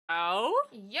Oh?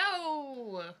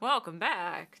 Yo! Welcome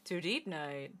back to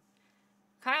DeepNight.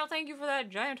 Kyle, thank you for that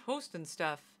giant host and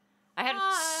stuff. I had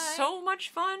so much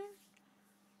fun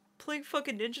playing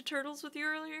fucking Ninja Turtles with you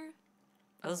earlier.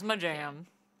 That was my jam.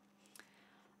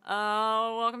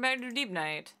 Welcome back to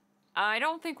DeepNight. I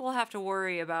don't think we'll have to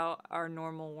worry about our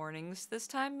normal warnings this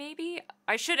time, maybe?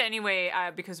 I should anyway,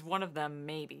 because one of them,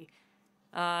 maybe.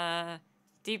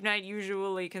 DeepNight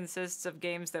usually consists of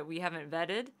games that we haven't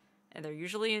vetted, and they're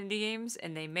usually indie games,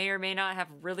 and they may or may not have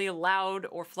really loud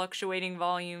or fluctuating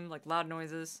volume, like loud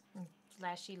noises.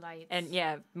 Flashy lights. And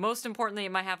yeah, most importantly,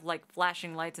 it might have like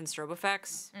flashing lights and strobe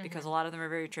effects, because a lot of them are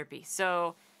very trippy.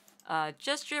 So,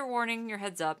 just your warning, your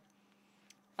heads up.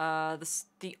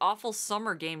 The awful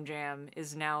summer game jam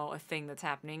is now a thing that's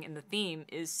happening, and the theme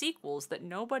is sequels that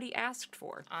nobody asked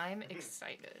for. I'm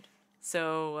excited.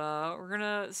 So, we're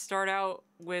gonna start out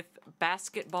with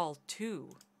Basketball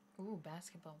 2. Ooh,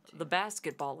 Basketball 2. The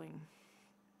basketballing.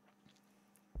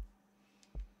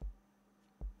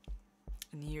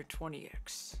 In the year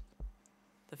 20X.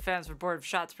 The fans were bored of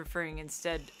shots, preferring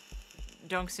instead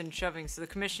dunks and shoving, so the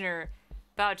commissioner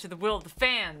bowed to the will of the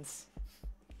fans,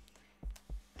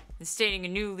 instating a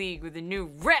new league with a new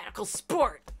radical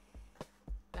sport.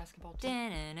 Basketball 2.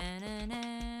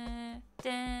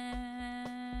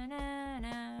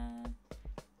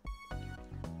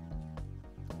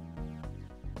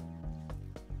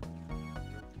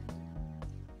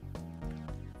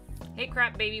 Hey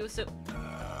crap baby, what's up?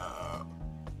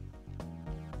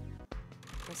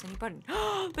 Press any button.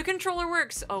 The controller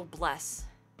works! Oh bless.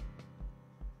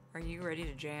 Are you ready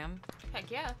to jam?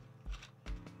 Heck yeah.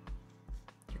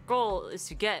 Your goal is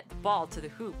to get the ball to the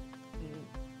hoop.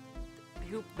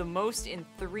 Hoop the most in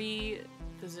 3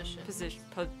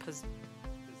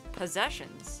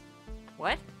 possessions.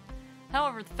 What?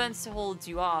 However, the fence holds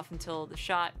you off until the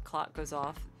shot clock goes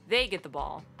off. They get the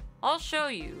ball. I'll show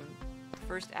you.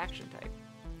 First action type.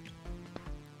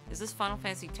 Is this Final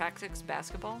Fantasy Tactics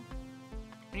basketball?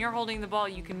 When you're holding the ball,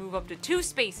 you can move up to 2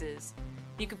 spaces.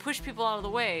 You can push people out of the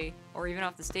way, or even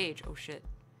off the stage. Oh shit.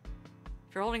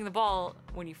 If you're holding the ball,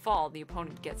 when you fall, the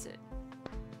opponent gets it.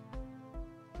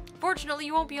 Fortunately,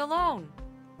 you won't be alone.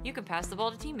 You can pass the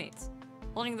ball to teammates.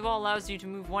 Holding the ball allows you to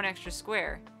move 1 extra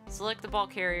square. Select the ball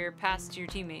carrier, pass to your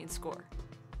teammate, and score.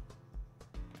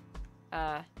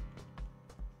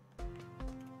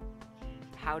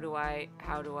 How do I...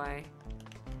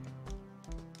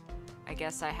 I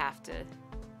guess I have to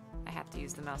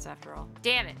use the mouse after all.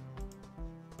 Damn it!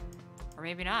 Or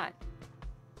maybe not.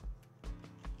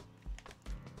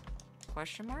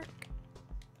 Question mark?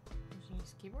 Did you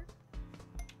use keyboard?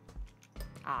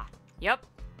 Ah, yep.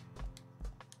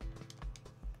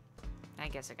 I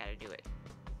guess I gotta do it.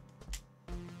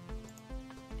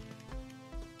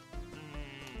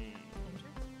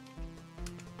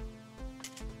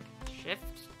 Shift.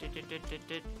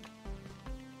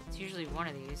 It's usually one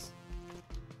of these.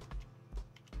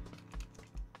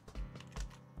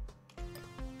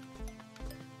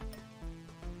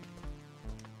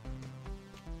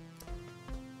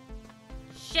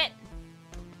 Shit!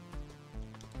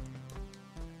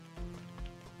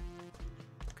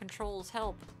 Controls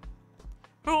help.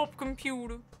 Help,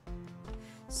 computer.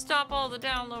 Stop all the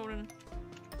downloading.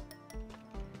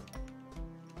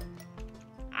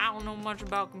 I don't know much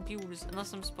about computers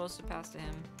unless I'm supposed to pass to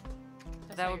him.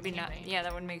 That would be not. Yeah,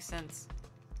 that would make sense.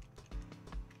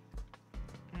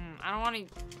 I don't want to.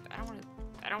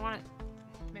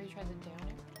 Maybe try the down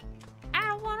arrow. I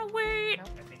don't want to wait. Nope.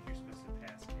 I think you're supposed to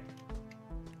pass him.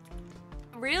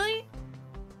 Really?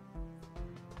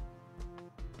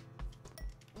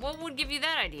 What would give you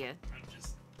that idea?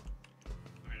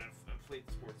 I've played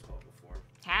sports ball before.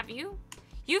 Have you?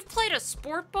 You've played a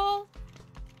sport ball?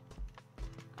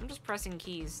 I'm just pressing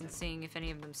keys and seeing if any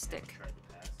of them stick. Tried to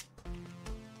pass.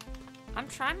 I'm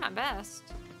trying my best.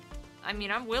 I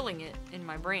mean, I'm willing it in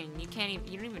my brain. You don't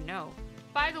even know.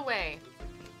 By the way,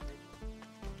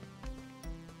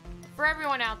 for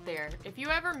everyone out there, if you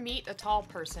ever meet a tall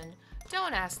person,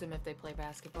 don't ask them if they play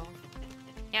basketball.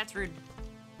 Yeah, it's rude.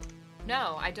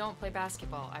 No, I don't play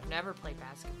basketball. I've never played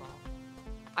basketball.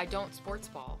 I don't sports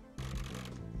ball.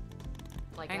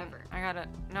 Like ever. I gotta...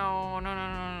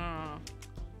 No.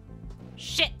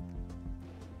 Shit!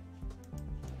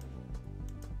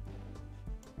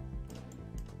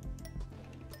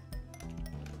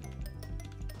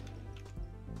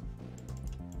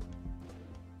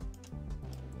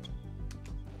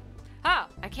 Ah,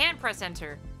 I can press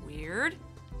enter. Weird.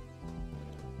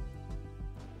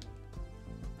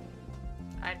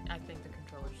 I think the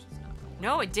controller's just not playing.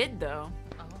 No, it did though.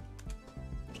 Oh.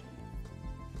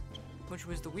 Which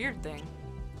was the weird thing.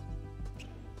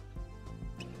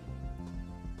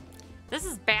 This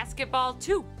is basketball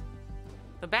 2.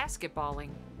 The basketballing.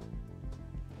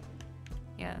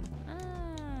 Yeah.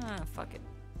 Fuck it.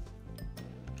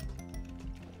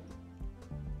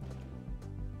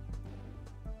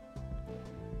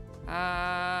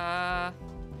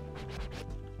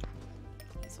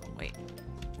 This will wait.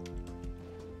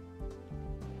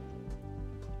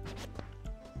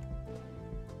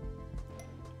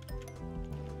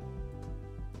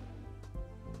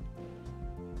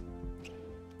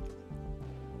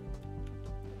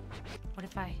 What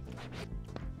if I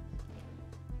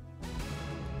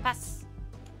pass?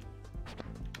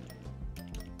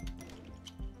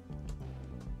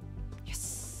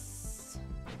 Yes.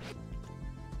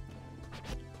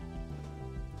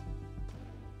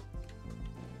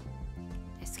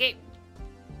 Escape.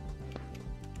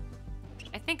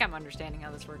 I think I'm understanding how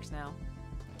this works now.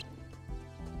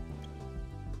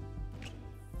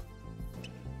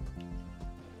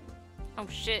 Oh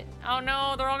shit. Oh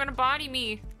no, they're all gonna body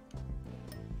me.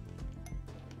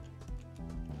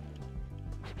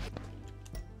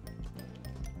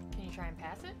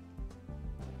 Pass it?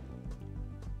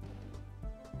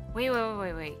 Wait.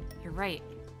 You're right.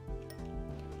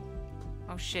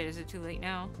 Oh shit, is it too late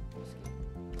now?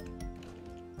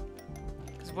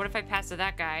 Because what if I pass to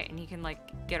that guy and he can,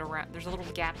 like, get around? There's a little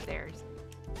gap there.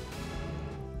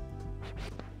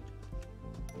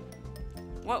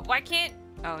 What? Why can't...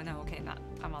 Oh, no, okay, not...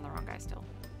 I'm on the wrong guy still.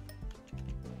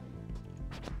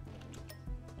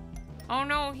 Oh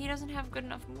no, he doesn't have good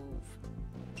enough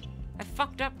move. I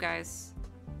fucked up, guys.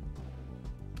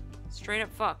 Straight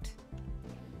up fucked.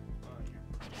 Oh, you're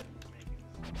making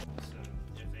so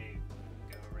if they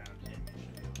go around him, you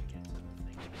should be able to get to the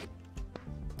thing.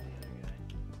 The other guy.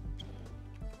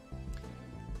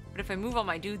 But if I move all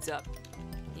my dudes up,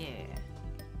 yeah.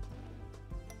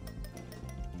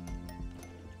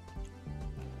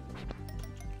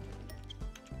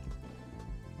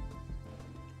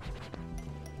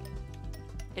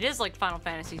 It is like Final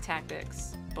Fantasy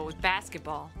Tactics, but with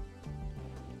basketball.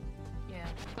 Yeah.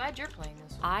 Glad you're playing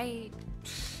this one. I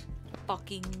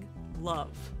fucking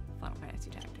love Final Fantasy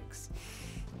Tactics.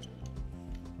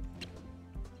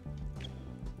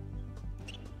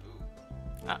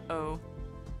 Uh-oh.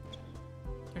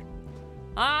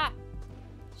 Ah!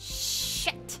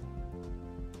 Shit!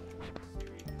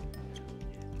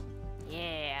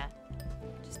 Yeah.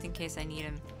 Just in case I need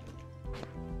him.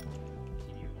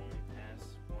 Can you only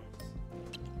pass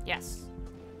once? Yes.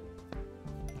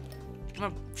 I'm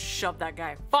gonna shove that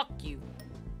guy. Fuck you.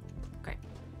 Okay.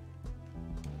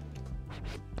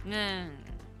 No.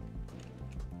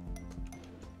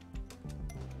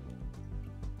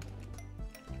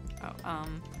 Oh, I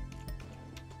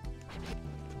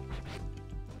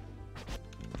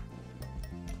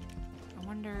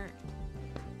wonder...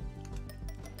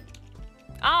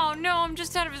 Oh, no, I'm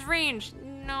just out of his range.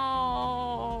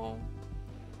 No.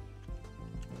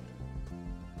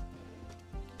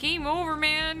 Game over,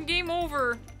 man. Game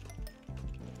over.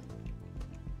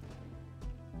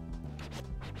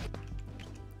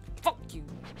 Fuck you.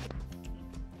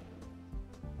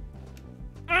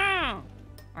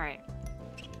 Alright.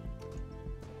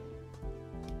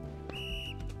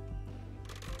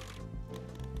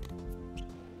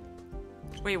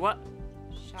 Wait, what?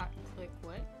 Shot, click,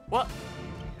 what? What? You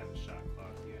have a shot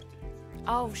clock, you have to do 3.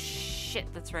 Oh, shit.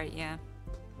 That's right, yeah.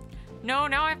 No,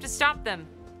 now I have to stop them.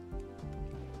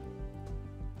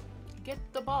 Get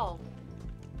the ball.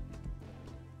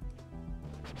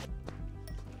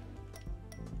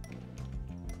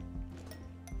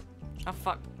 Oh,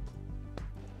 fuck.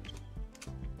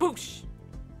 Boosh!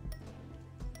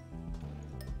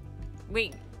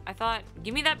 Wait, I thought...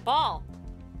 Give me that ball!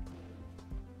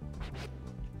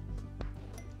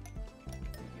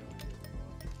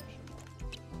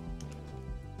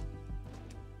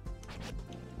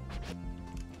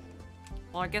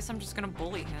 Well, I guess I'm just gonna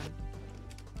bully him.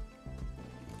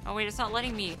 Oh, wait, it's not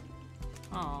letting me...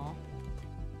 Oh.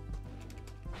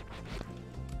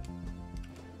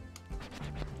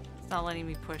 It's not letting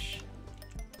me push.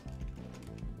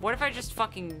 What if I just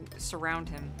fucking surround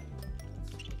him?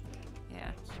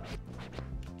 Yeah.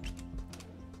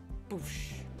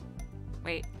 Boosh.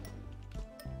 Wait.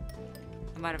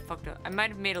 I might have fucked up. I might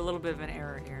have made a little bit of an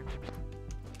error here.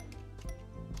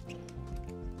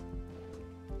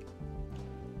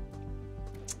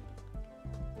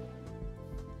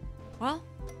 Well.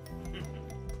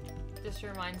 This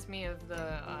reminds me of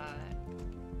the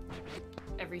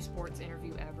Every Sports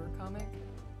Interview Ever comic.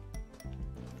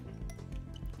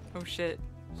 Oh shit.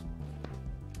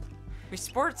 We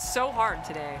sport so hard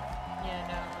today. Yeah,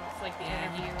 no, it's like the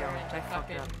Yeah, we interview don't. and I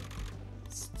fucked fucking up.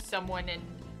 someone in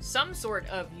some sort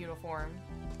of uniform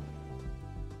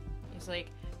He's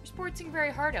like, "You're sportsing very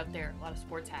hard out there. A lot of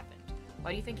sports happened. Why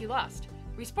do you think you lost?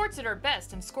 We sportsed our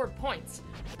best and scored points,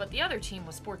 but the other team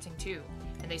was sportsing too,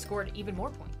 and they scored even more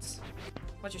points.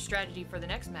 What's your strategy for the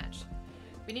next match?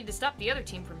 We need to stop the other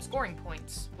team from scoring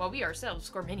points, while we ourselves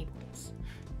score many points.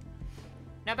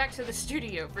 Now back to the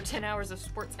studio for 10 hours of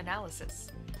sports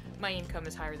analysis. My income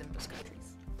is higher than most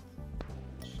countries."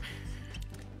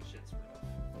 Shit's rough.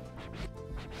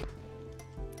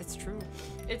 It's true.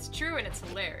 It's true and it's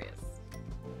hilarious.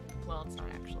 Well, it's not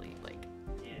actually, like,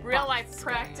 Yeah. real life Box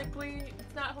practically,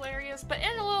 it's not hilarious, but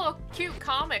in a little cute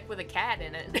comic with a cat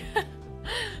in it.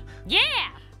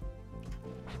 Yeah!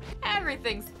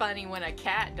 Everything's funny when a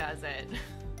cat does it.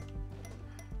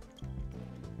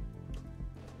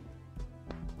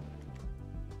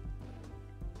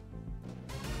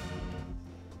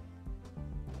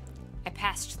 I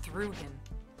passed through him.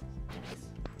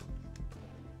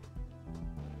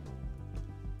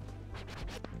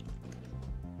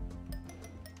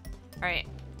 Alright.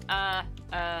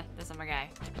 That's not my guy.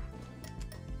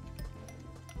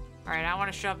 Alright, I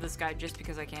want to shove this guy just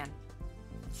because I can.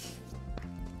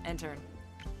 End turn.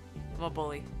 I'm a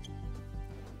bully.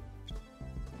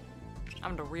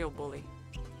 I'm the real bully.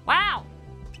 Wow!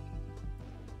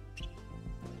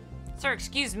 Sir,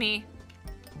 excuse me.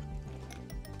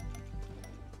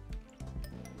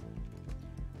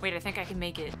 Wait, I think I can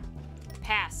make it.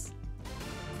 Pass.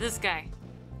 This guy.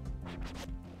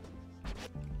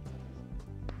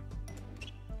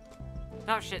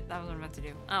 Oh shit, that was what I meant to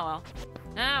do. Oh well.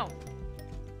 No!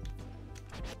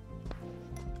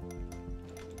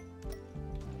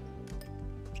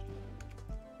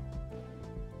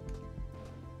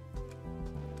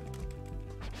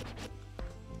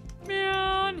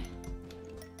 Man!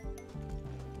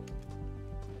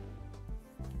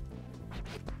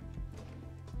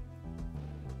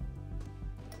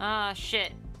 Ah,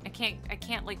 shit. I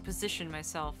can't like position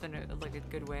myself in a like a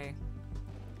good way.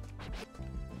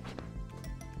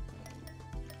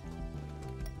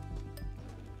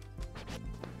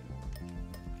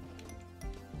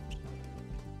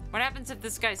 What happens if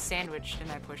this guy's sandwiched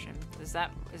and I push him? Is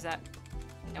that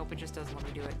nope, it just doesn't let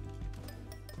me do it.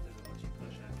 Doesn't let you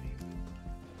push after you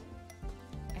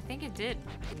move. I think it did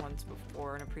once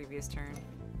before in a previous turn.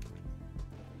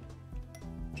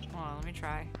 Hold on, let me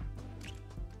try.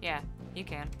 Yeah, you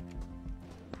can.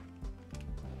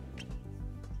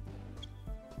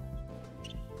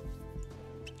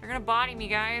 They're gonna body me,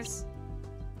 guys.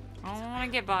 I don't wanna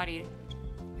get bodied.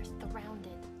 Where's the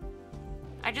rounded?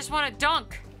 I just wanna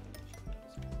dunk!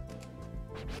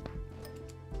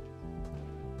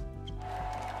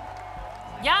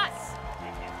 Yes!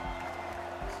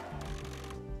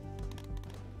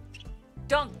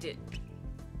 Dunked it.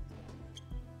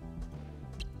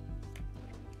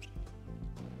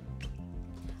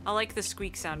 I like the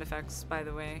squeak sound effects, by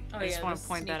the way. Oh, I just yeah, want the to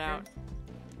point that out. sneaker.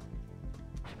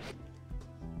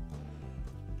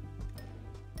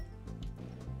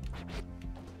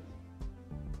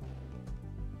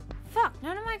 Fuck,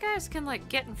 none of my guys can, like,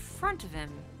 get in front of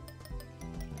him.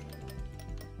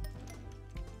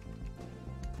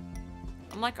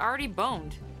 I'm, like, already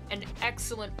boned. An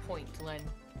excellent point, Lynn.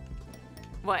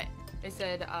 What? They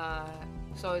said,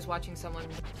 so I was watching someone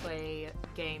play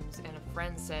games, and a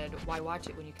friend said, "Why watch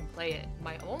it when you can play it?"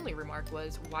 My only remark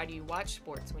was, "Why do you watch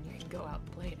sports when you can go out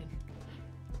and play it?"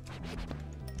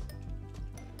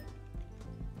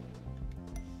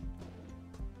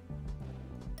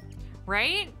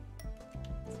 Right?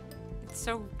 It's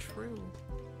so true.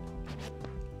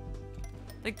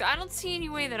 Like, I don't see any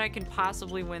way that I can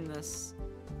possibly win this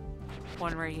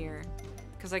one right here.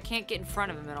 Because I can't get in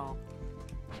front of him at all.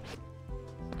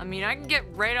 I mean, I can get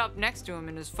right up next to him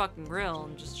in his fucking grill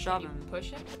and just shove him. Push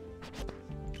him?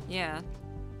 Yeah.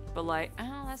 But like,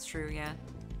 oh, that's true, yeah.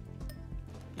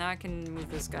 Now I can move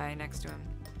this guy next to him.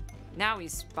 Now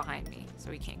he's behind me,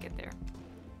 so he can't get there.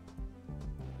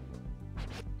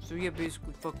 So yeah,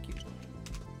 basically, fuck you.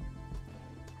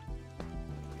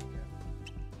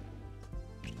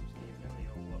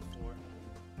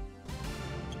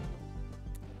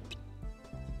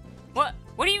 What?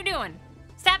 What are you doing?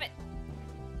 Stop it!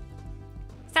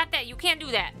 Stop that! You can't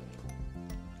do that!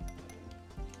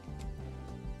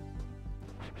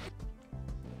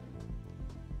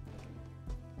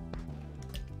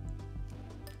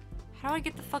 How do I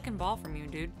get the fucking ball from you,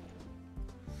 dude?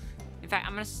 In fact,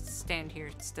 I'm gonna stand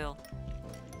here still.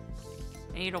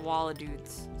 I need a wall of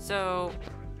dudes. So...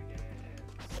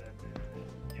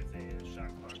 If the shot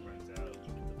clock runs out, you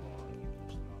get the ball and you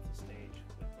push them off the stage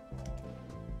with the ball to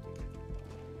get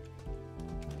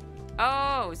the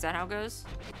ball. Oh, is that how it goes? So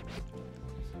if you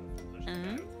push them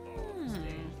out with the ball on the stage,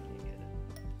 then you get it.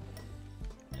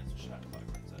 That's a shot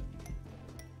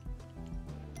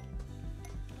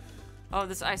Oh,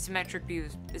 this isometric view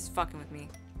is fucking with me.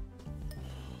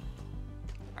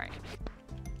 Alright.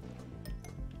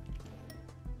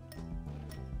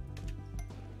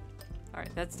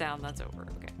 Alright, that's down, that's over,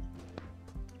 okay.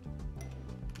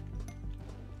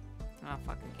 Oh,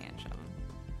 fuck, I can't shove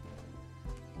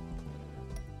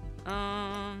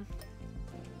him.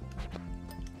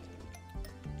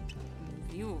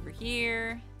 View over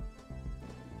here.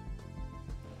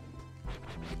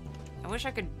 I wish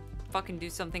I could fucking do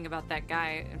something about that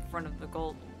guy in front of the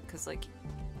gold, because, like,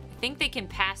 I think they can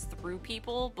pass through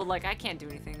people, but, like, I can't do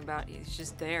anything about it. He's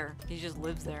just there. He just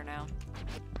lives there now.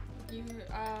 You,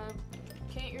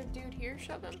 can't your dude here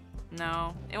shove him?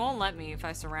 No, it won't let me if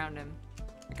I surround him.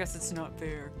 I guess it's not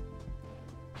fair.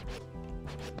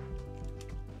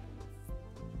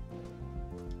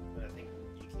 But I think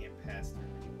you can't pass through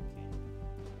people, can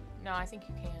you? No, I think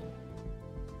you can.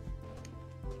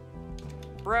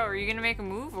 Bro, are you gonna make a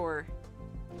move, or?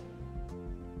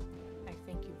 I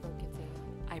think you broke its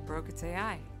AI. I broke its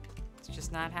AI. It's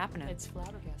just not happening. It's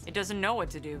flabbergasted. It doesn't know what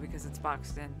to do because it's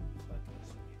boxed in. Fucking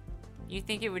sweet. You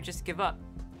think it would just give up?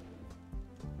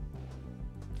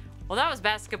 Well, that was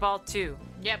Basketball 2.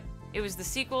 Yep. It was the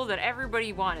sequel that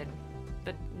everybody wanted,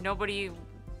 but nobody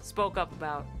spoke up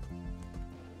about.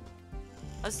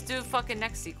 Let's do a fucking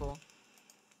next sequel.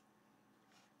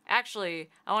 Actually,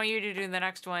 I want you to do the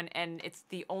next one, and it's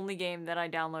the only game that I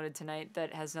downloaded tonight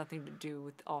that has nothing to do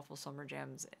with awful summer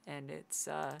jams, and it's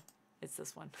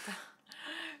this one.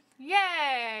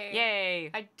 Yay!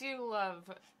 Yay! I do love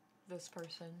this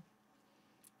person.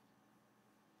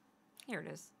 Here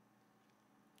it is.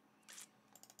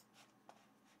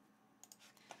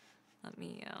 Let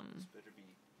me, This better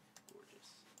be gorgeous.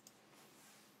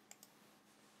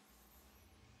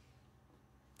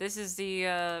 This is the,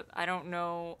 I don't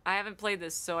know, I haven't played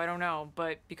this, so I don't know,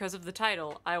 but because of the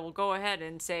title, I will go ahead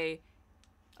and say,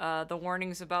 the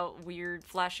warnings about weird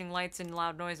flashing lights and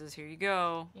loud noises. Here you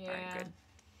go. Yeah. Alright, good.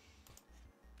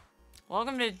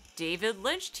 Welcome to David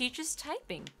Lynch Teaches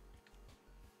Typing.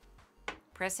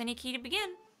 Press any key to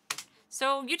begin.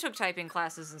 So, you took typing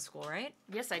classes in school, right?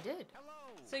 Yes, I did.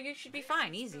 So you should be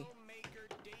fine, easy.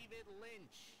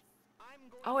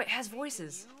 Oh, it has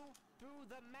voices. Through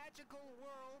the magical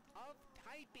world of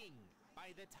typing. By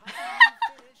the time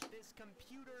you finish this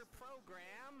computer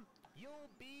program, you'll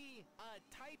be a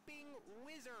typing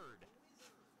wizard.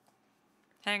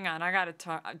 Hang on, I gotta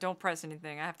talk. Don't press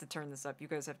anything. I have to turn this up. You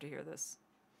guys have to hear this.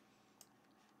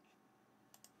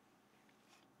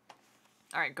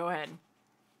 Alright, go ahead.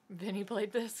 Vinny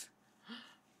played this.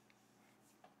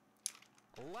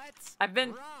 Let's I've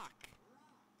been- rock.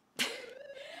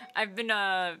 I've been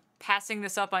passing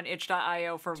this up on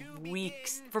itch.io for To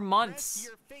weeks, begin, for months. Press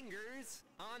your fingers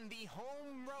on the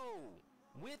home row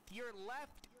with your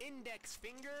left index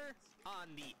finger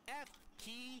on the F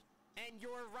key and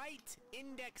your right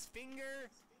index finger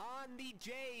on the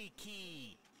J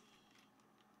key.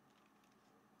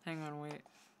 Hang on, wait.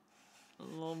 A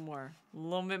little more. A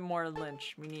little bit more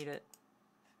Lynch. We need it.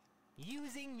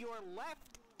 Using your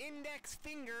left index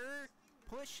finger,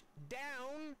 push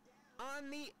down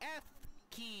on the F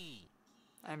key.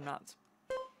 I'm not.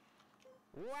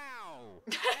 Wow!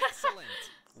 Excellent!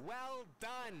 Well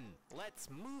done! Let's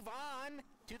move on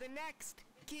to the next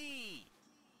key.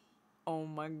 Oh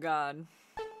my god.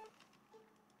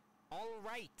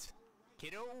 Alright,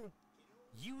 kiddo.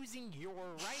 Using your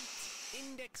right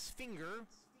index finger,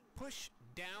 push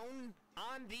down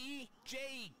on the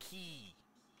J key.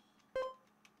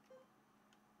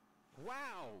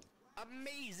 Wow!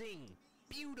 Amazing!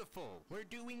 Beautiful! We're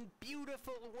doing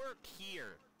beautiful work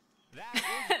here.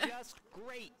 That was just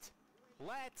great.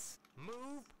 Let's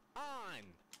move on.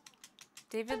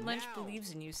 David Lynch Now,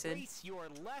 believes in you, Sid. Place your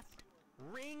left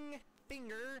ring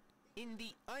finger in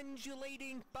the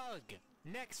undulating bug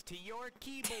next to your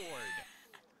keyboard.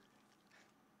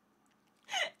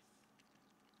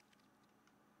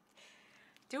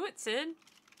 Do it, Sid.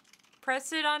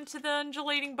 Press it onto the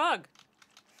undulating bug.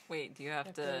 Wait, do you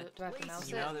have to... Do I have to Place mouse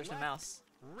You it? know there's a mouse.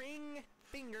 Ring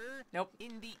finger Nope.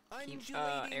 in the Keep,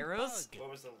 undulating arrows? bug.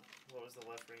 What was the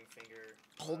left ring finger?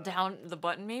 Hold down the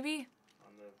button, maybe?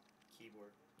 On the keyboard.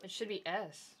 It should be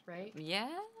S, right? Yeah?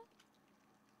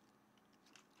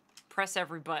 Press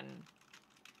every button.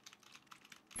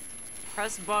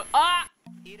 Press Ah!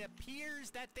 It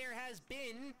appears that there has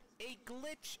been a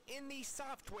glitch in the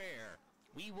software.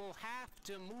 We will have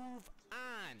to move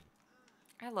on.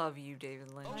 I love you,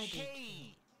 David Lynch.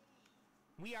 Okay.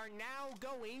 We are now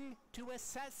going to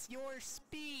assess your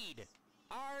speed.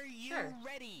 Are you Sure.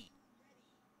 ready?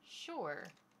 Sure.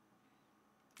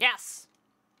 Yes!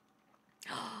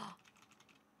 Oh,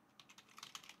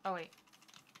 wait.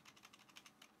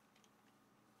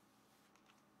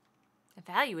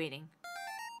 Evaluating.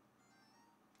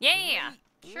 Yeah!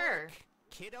 Great Sure. work,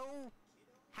 kiddo.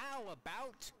 How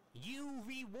about you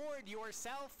reward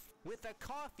yourself with a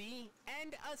coffee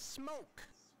and a smoke?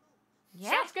 Yeah.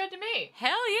 Sounds good to me.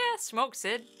 Hell yeah, smoke,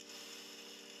 Sid. Big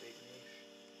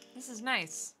niche. This is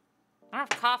nice. I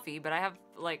don't have coffee, but I have,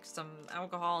 like, some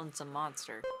alcohol and some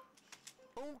Monster.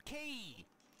 Okay.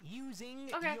 Using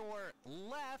Okay. your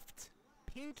left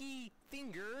pinky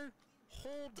finger,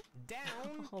 hold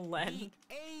down Len.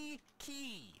 the A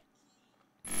key.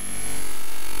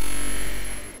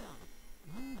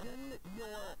 Using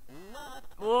your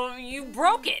left Well, you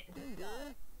broke it!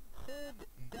 finger, hold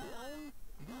down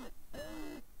the A.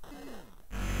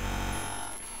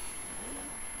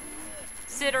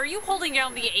 Sid, are you holding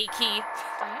down the A key?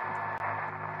 I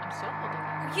am. I'm still holding it.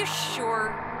 Are you sure?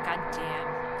 God damn.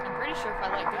 I'm pretty sure if I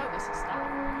let go, this will stop.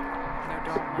 No,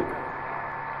 don't let go.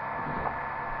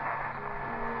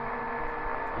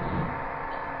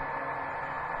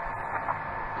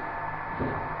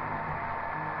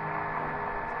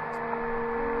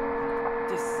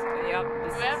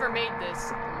 Whoever made this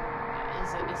is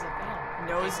a fan.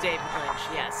 Knows David Lynch,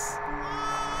 yes.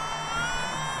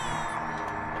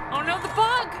 Oh no, the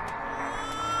bug!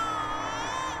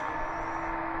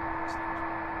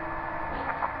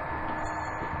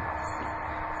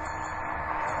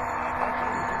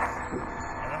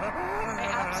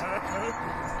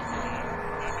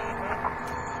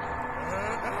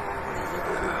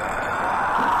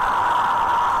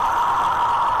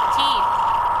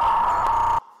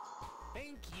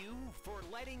 Thank you for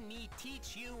letting me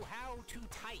teach you how to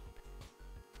type.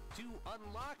 To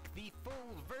unlock the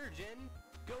full version,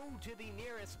 go to the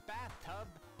nearest bathtub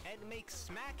and make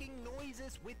smacking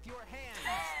noises with your hands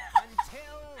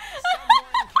until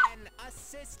someone can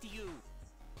assist you.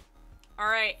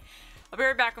 Alright, I'll be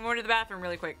right back. I'm going to the bathroom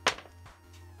really quick.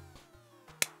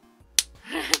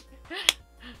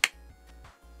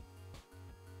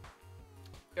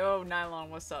 Yo, Nylon,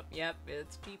 what's up? Yep,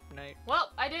 it's DeepNight.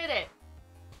 Well, I did it.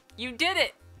 You did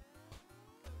it!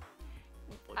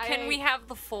 Can I- we have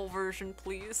the full version,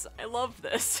 please? I love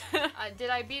this. Did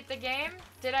I beat the game?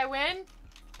 Did I win?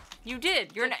 You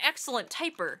did. You're an excellent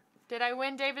typer. Did I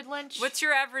win, David Lynch? What's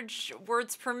your average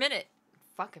words per minute?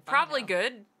 Fuck if I Probably know.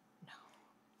 good.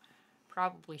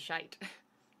 Probably shite.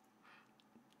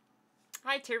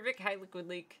 Hi, Tirvik. Hi, Liquid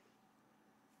Leak.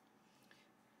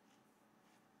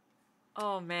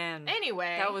 Oh, man.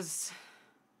 Anyway. That was...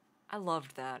 I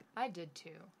loved that. I did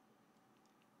too.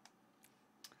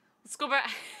 Let's go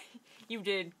back. You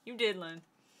did. You did, Len.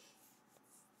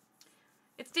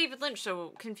 It's David Lynch,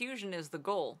 so confusion is the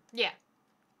goal. Yeah.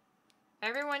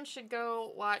 Everyone should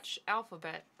go watch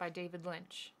Alphabet by David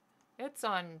Lynch. It's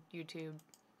on YouTube.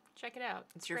 Check it out.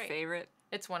 It's your great. favorite?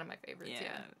 It's one of my favorites,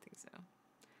 yeah. I would think so.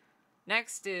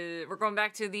 Next, we're going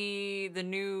back to the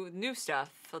new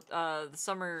stuff. The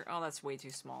summer... Oh, that's way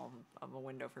too small of a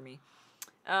window for me.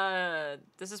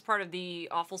 This is part of the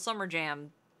Awful Summer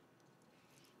Jam.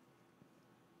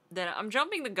 That I'm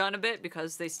jumping the gun a bit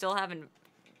because they still haven't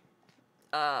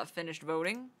finished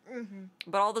voting. Mm-hmm.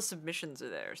 But all the submissions are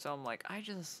there, so I'm like, I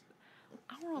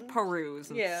want to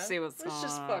peruse and see what's let's on.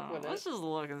 just fuck with it. Let's just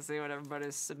look and see what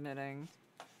everybody's submitting.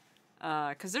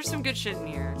 Because there's some good shit in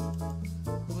here.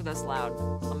 Ooh, that's loud.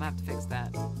 I'm gonna have to fix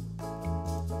that.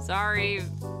 Sorry.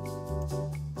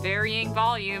 Varying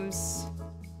volumes.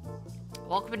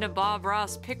 Welcome to Bob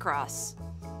Ross Picross.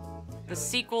 The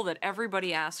sequel that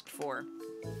everybody asked for.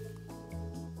 I'm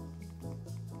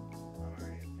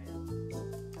already a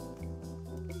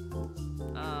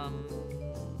fan.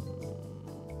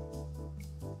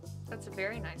 That's a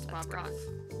very nice Bob Ross.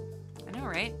 I know,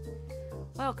 right?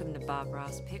 Welcome to Bob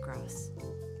Ross Picross.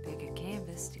 Pick a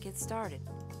canvas to get started.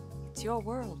 It's your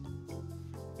world.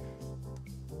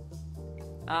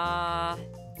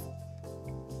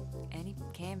 Any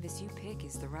canvas you pick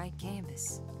is the right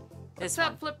canvas. This What's one.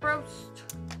 up, Flip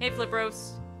Roast? Hey, Flip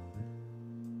Roast.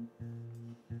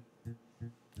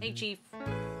 Hey, Chief.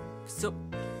 So,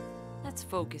 let's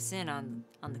focus in on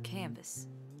the canvas.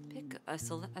 Pick a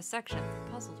section of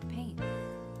the puzzle to paint.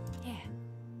 Yeah.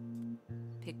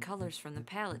 Pick colors from the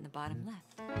palette in the bottom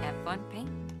left. Have fun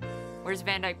painting. Where's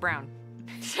Van Dyke Brown?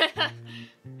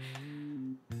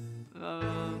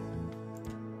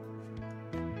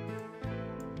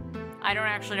 I don't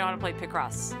actually know how to play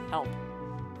Picross. Help.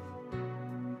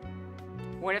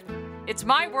 What if... It's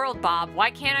my world, Bob.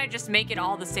 Why can't I just make it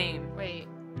all the same? Wait.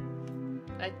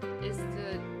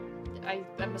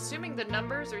 I'm assuming the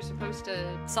numbers are supposed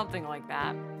to... Something like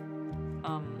that.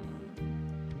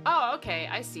 Oh, okay,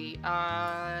 I see.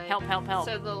 Help, help, help.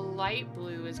 So the light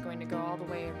blue is going to go all the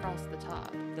way across the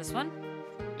top. This one?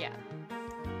 Yeah.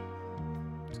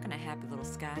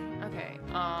 sky. Okay.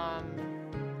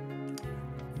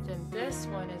 Then this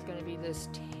one is gonna be this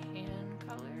tan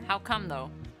color. How come though?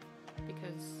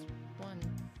 Because one.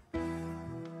 And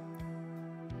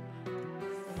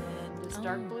then this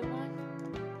dark blue one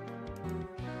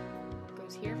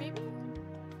goes here, maybe.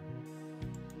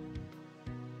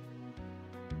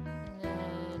 And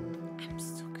then I'm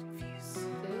so confused.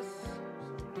 this.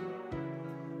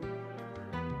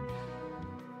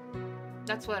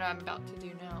 That's what I'm about to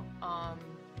do now.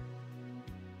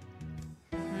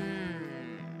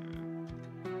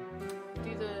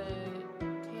 Do the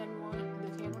tan one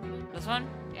again? This one?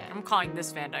 Yeah. I'm calling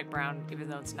this Van Dyke Brown, even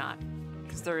though it's not.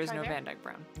 Because there is Try no there? Van Dyke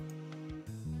Brown.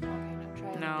 Okay, now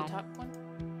try No. the top one.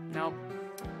 Nope.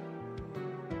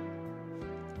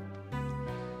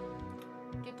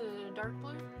 Get the dark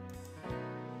blue.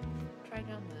 Try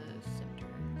down the center.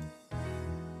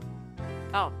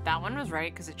 Oh, that one was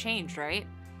right, because it changed, right?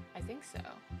 I think so.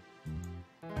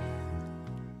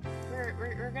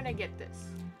 We're gonna get this.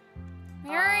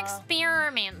 We're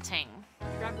experimenting.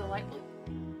 Grab the light blue.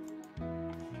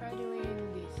 Try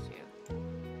doing these two.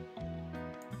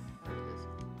 Or this.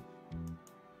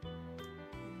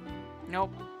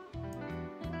 Nope.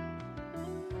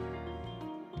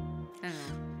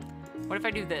 What if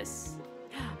I do this?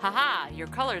 Haha, your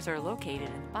colors are located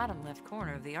in the bottom left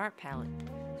corner of the art palette.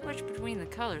 Switch between the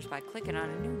colors by clicking on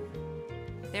a new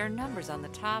one. There are numbers on the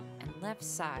top and left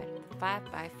side of the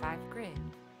 5x5 grid.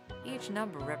 Each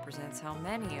number represents how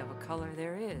many of a color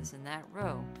there is in that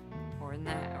row, or in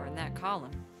that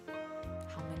column.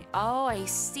 How many? Oh, I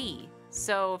see.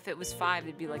 So if it was 5,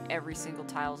 it'd be like every single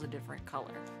tile's a different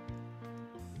color.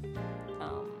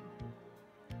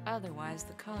 Otherwise,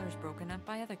 the color is broken up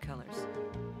by other colors.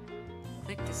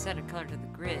 Click to set a color to the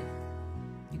grid.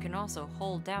 You can also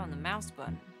hold down the mouse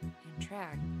button and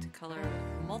drag to color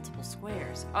multiple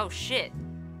squares. Oh shit!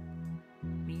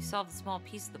 When you solve the small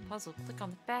piece of the puzzle, click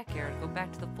on the back arrow to go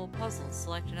back to the full puzzle and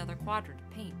select another quadrant to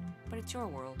paint. But it's your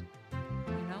world,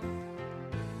 you know?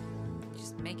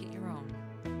 Just make it your own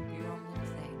little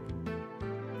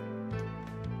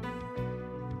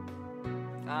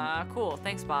thing. Cool.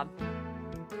 Thanks, Bob.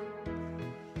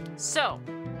 So,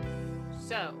 3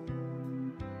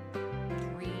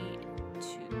 and 2.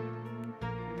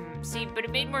 See, but it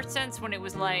made more sense when it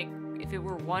was like, if it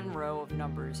were one row of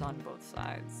numbers on both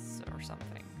sides or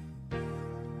something.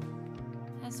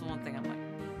 That's the one thing I'm like.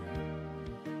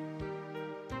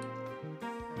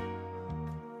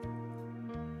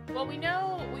 Well, we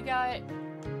know we got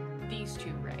these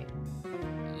two right.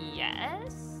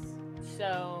 Yes?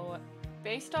 So,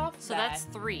 based off So that, that's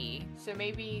 3. so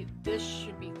maybe this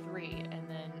should be 3, and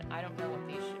then I don't know what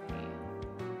these should be.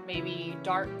 Maybe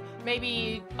dark,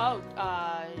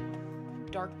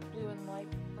 dark blue and light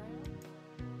brown?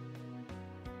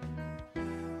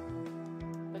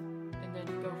 But, and then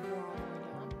go 4 all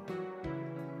the way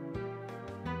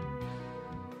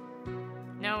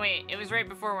down. No, wait. It was right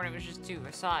before when it was just 2.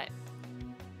 I saw it.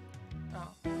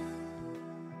 Oh.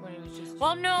 When it was just...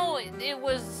 Well, no, it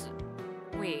was...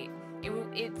 Wait.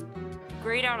 It's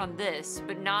grayed out on this,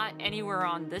 but not anywhere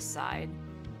on this side.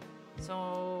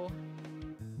 So...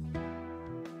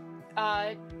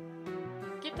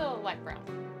 Get the light brown.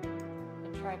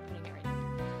 And try putting it right there.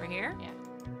 Right here? Yeah.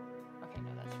 Okay,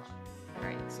 no, that's wrong.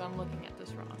 Alright, so I'm looking at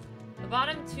this wrong. The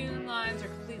bottom 2 lines are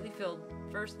completely filled.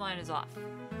 First line is off.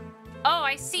 Oh,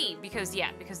 I see. Because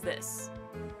this.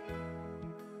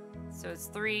 So it's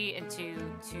 3 and 2,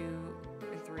 2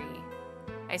 and 3.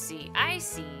 I see.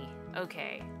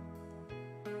 Okay.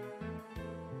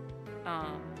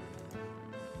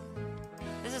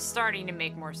 This is starting to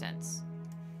make more sense.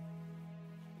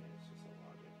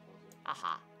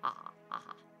 Aha.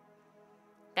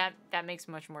 That makes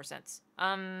much more sense.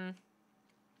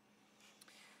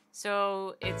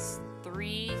 So it's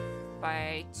 3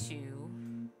 by 2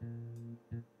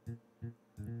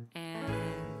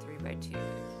 and 3 by 2.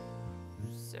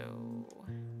 So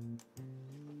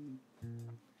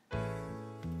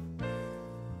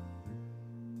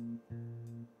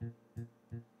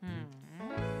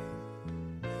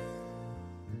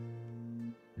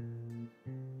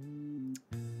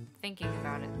thinking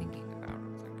about it.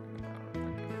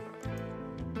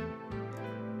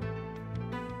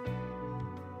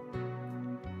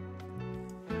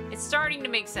 It's starting to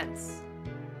make sense.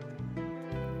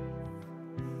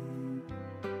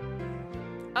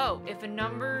 Oh, if a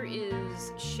number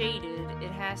is shaded,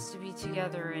 it has to be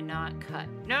together and not cut.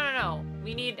 No.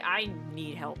 I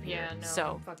need help here. Yeah, no,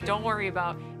 So fucking- don't worry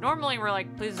about. Normally we're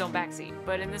like, please don't backseat,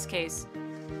 but in this case,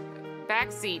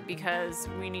 backseat because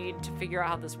we need to figure out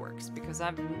how this works. Because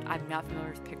I'm not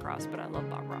familiar with Picross, but I love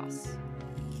Bob Ross.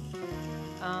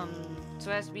 So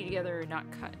it has to be together, not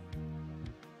cut.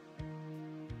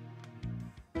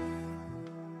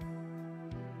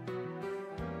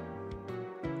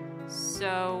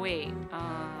 So wait,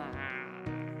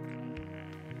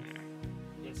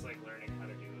 It's like learning how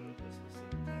to do a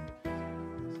specific type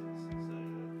of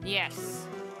puzzle. yes.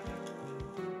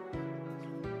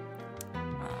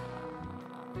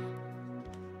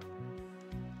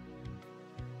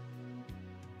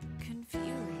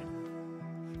 Confusion.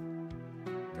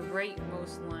 The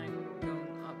rightmost line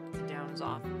going up to down is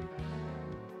off.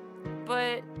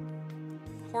 But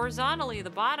horizontally, the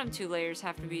bottom two layers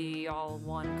have to be all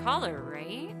one color,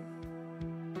 right?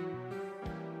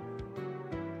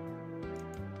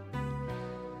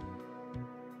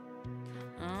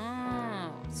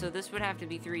 Oh, so this would have to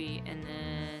be 3 and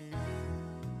then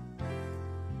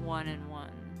 1 and 1.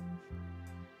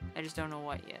 I just don't know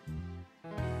what yet.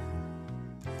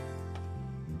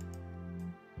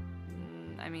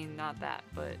 I mean, not that,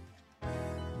 but...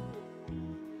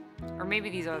 Or maybe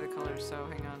these are the colors, so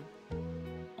hang on.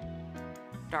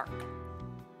 Dark.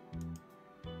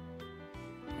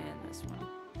 And this one.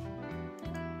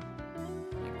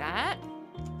 Like that.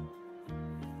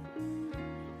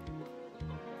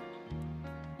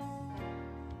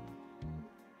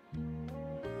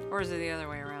 Or is it the other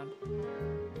way around?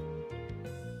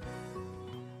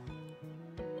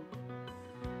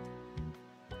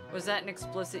 Was that an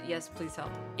explicit yes, please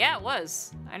help? Yeah, it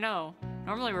was. I know.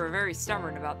 Normally we're very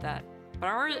stubborn about that. But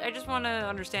I just want to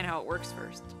understand how it works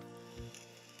first.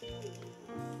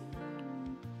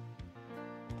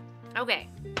 Okay.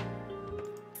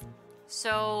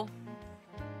 So...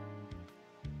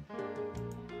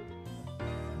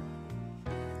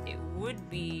 it would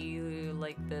be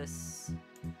like this.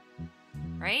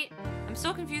 Right? I'm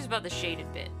still confused about the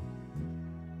shaded bit.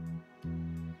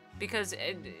 Because,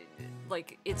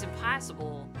 like, it's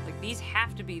impossible. Like, these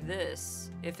have to be this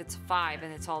if it's 5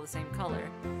 and it's all the same color.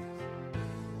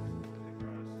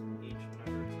 Each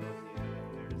number tells you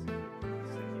if there's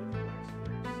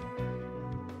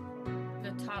a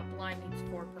The top line needs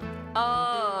 4 purple.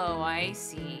 Oh, I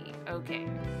see. Okay.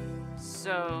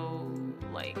 So,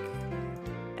 like,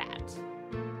 that.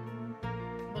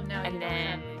 Well, now And you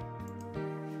then- don't have it.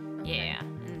 Okay. Yeah.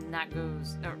 And that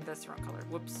goes... Oh, that's the wrong color.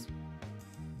 Whoops.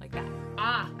 Like that.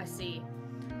 Ah, I see.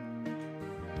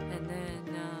 And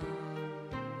then,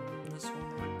 this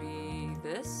one would be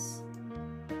this.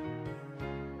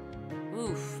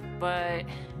 Oof, but...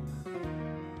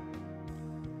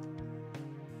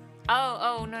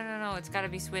 Oh, no, it's gotta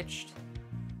be switched.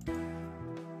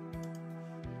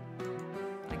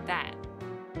 Like that.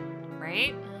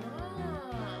 Right?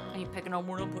 Are you picking up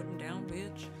what I'm putting down,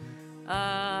 bitch?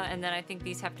 And then I think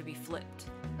these have to be flipped.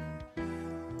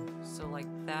 So like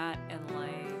that and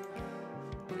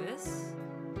like this?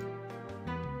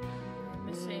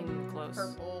 Missing Close.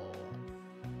 purple.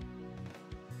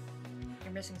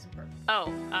 You're missing some purple.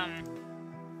 Oh,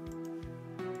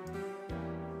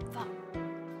 fuck.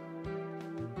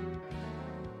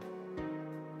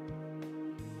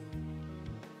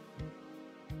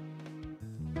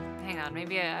 Hang on,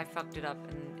 maybe I fucked it up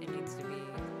and it needs to be...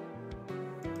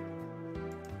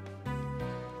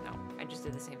 No, I just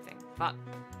did the same thing. Fuck.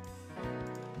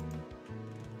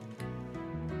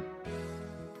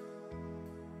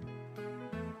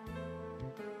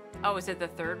 Oh, is it the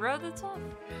third row that's off?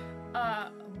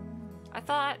 I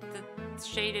thought that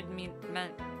shaded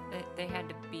meant that they had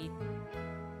to be...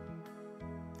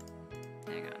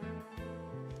 Hang on.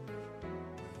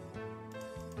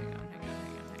 Hang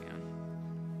on.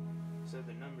 So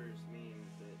the numbers mean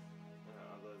that,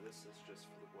 although this is just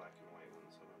for the black and white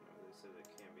ones, I don't know, they said it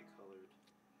can be colored,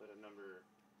 but a number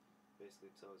basically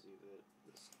tells you that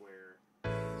the square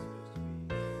is supposed to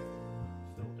be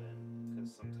filled in,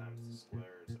 because sometimes the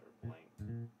squares are blank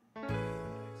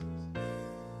X's.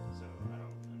 So I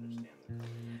don't understand the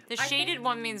color. The I shaded think-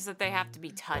 one means that they have to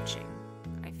be touching,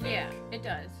 I think. Yeah, it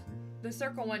does. The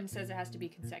circle one says it has to be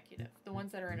consecutive. The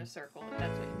ones that are in a circle, if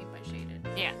that's what you mean by shaded.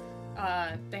 Yeah.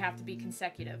 They have to be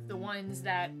consecutive. The ones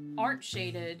that aren't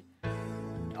shaded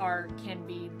can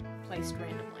be placed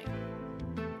randomly.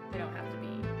 They don't have to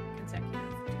be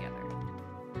consecutive together.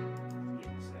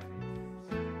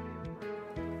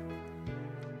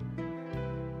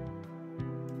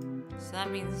 So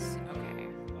that means, okay.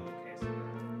 Okay, so the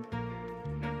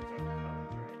numbers are the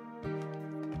colors,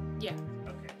 right? Yeah.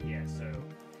 Okay, yeah, so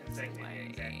consecutive is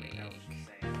exactly how she's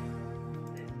saying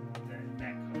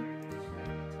that color is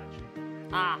touching.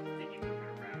 Ah. Then you move it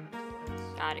around until it's...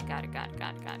 Got it.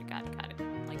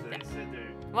 Like So that. they said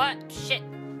that, What? Shit.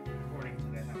 according to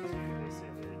the how-to, they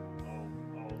said that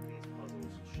all of these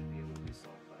puzzles should be able to be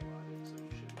solved by logic, so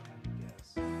you shouldn't have to guess.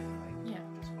 And like, Yeah.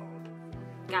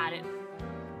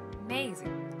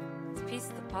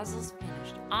 Puzzle's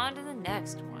finished. On to the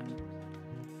next one.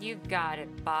 You got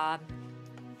it, Bob.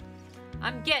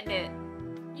 I'm getting it.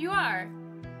 You are.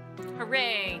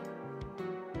 Hooray.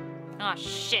 Aw,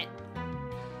 shit.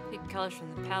 Pick colors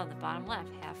from the palette at the bottom left.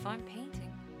 Have fun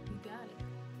painting. You got it.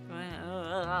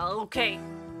 Okay.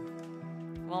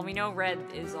 Well, we know red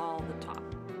is all the top.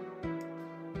 And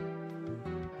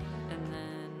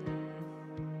then...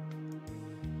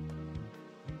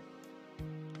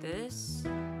 This.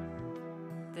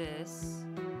 This.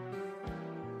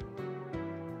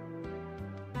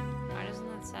 Why doesn't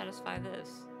that satisfy this?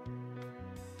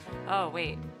 Oh,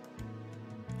 wait.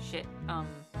 Shit,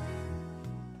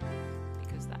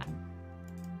 because that.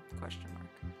 Question mark.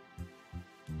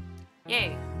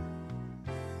 Yay!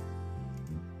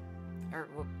 Or,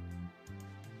 whoop.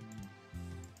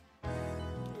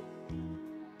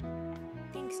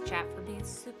 Thanks, chat, for being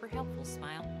super helpful,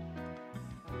 Smile.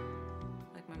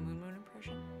 Like my Moon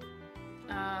impression?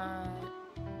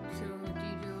 So do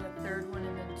you do a third one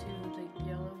and then two the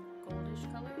yellow goldish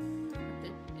color at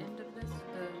the end of this? The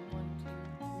 1, 2,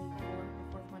 3, 4, the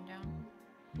fourth one down?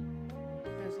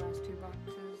 Those last two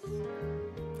boxes.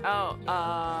 Oh,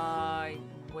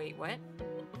 wait, what?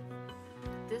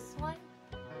 This one?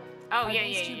 Oh, Are yeah,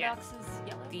 these yeah, two yeah. boxes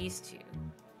yellow? These two.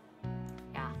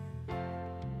 Yeah.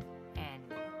 And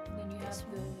Then you have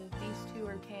these two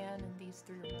are tan and these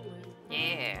three are blue.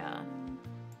 yeah.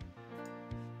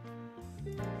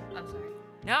 I'm sorry.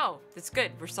 No, that's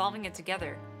good. We're solving it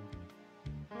together.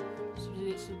 So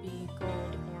this would be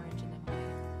gold, orange, and then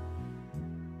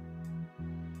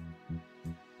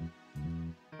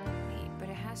white. Wait, but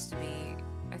it has to be.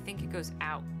 I think it goes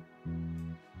out.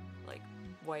 Like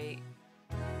white.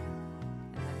 And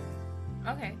then.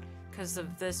 Okay. Because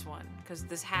of this one. Because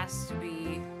this has to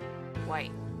be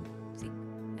white. See?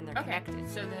 And they're Okay. connected.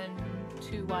 So then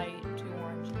 2 white, 2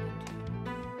 orange, and then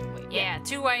 2. Wait. Yeah,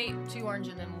 2 white, 2 orange,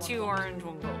 and then 1. 2 gold. orange,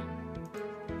 1 gold.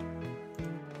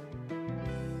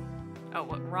 Oh,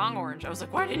 what? Wrong orange. I was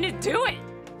like, why didn't it do it?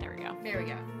 There we go. There we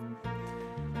go.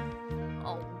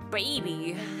 Oh,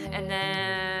 baby. And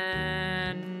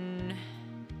then...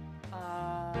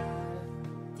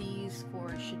 These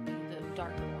 4 should be the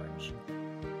darker orange.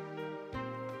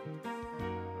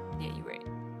 Yeah, you're right.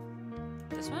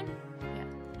 This one? Yeah.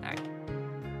 Alright.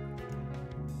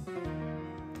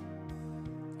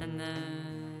 And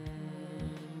then...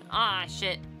 Ah,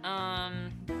 shit.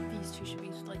 These 2 should be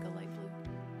like a light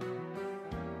blue.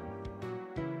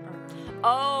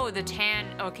 Oh, the tan.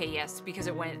 Okay, yes, because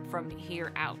it went from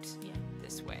here out Yeah.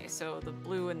 this way. So the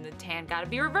blue and the tan gotta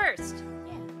be reversed.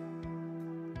 Yeah.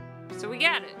 So we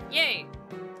got it. Yay!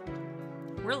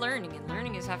 We're learning, and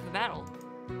learning is half the battle,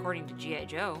 according to G.I.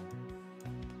 Joe.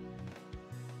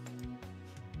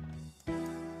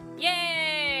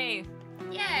 Yay!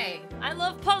 Yay! I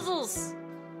love puzzles!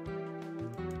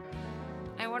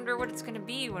 I wonder what it's gonna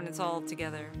be when it's all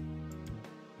together.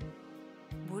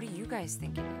 What do you guys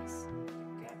think it is?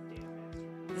 Goddamn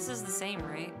answer. This is the same,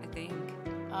 right? I think.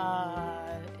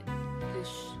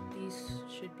 These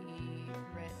should be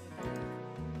red.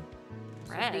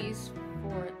 So Red? these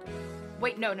 4.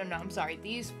 Wait, no. I'm sorry.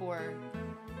 These 4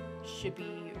 should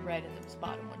be red, and this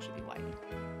bottom one should be white.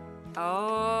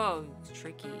 Oh, it's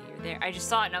tricky. You're there. I just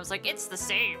saw it and I was like, it's the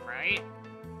same, right?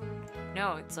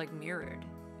 No, it's like mirrored.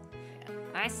 Yeah.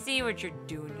 I see what you're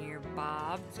doing here,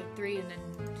 Bob. So 3 and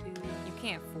then 2. You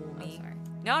can't fool me. Oh, sorry.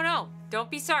 No, don't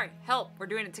be sorry. Help, we're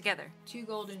doing it together. 2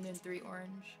 gold and then 3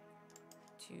 orange.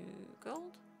 2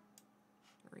 gold,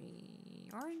 3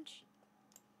 orange.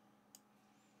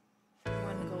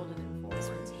 1 gold and then 4 This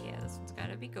orange. one's, yeah, this one's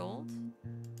gotta be gold.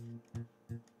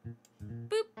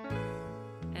 Boop.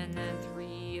 And then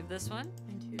 3 of this one.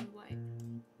 And 2 white.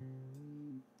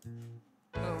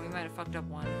 Oh, we might have fucked up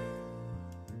one.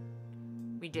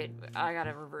 We did. I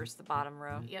gotta reverse the bottom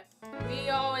row. Yep. We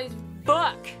always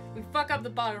Fuck! we fuck up the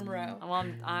bottom row. Well,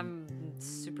 I'm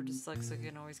super dyslexic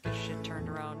and always get shit turned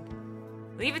around.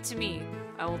 Leave it to me.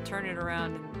 I will turn it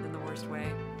around in the worst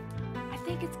way. I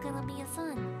think it's gonna be a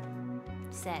sun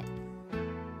set.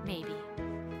 Maybe.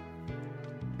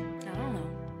 I don't know.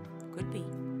 Could be.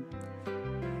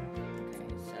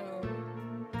 Okay, so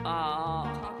Uh,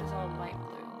 top is all light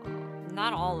blue.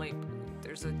 Not all light blue.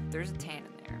 There's a tan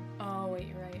in there, Oh wait,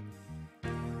 you're right.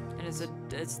 and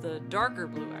it's the darker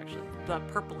blue actually, the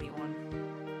purpley one.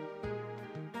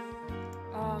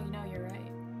 Oh, you know you're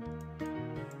right.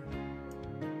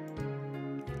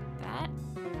 That?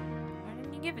 Why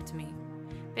didn't you give it to me,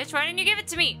 bitch? Why didn't you give it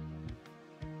to me?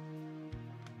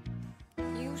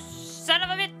 You son of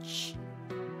a bitch!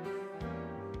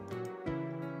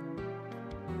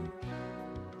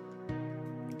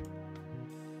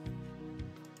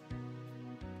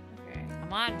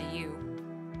 I'm on to you.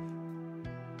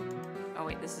 Oh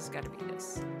wait, this has got to be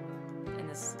this. And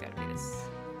this has got to be this.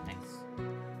 Nice.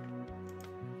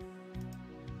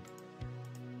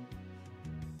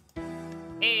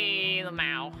 Hey,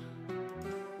 Lamau.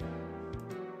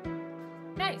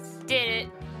 Nice. Did it.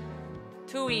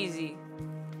 Too easy.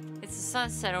 It's the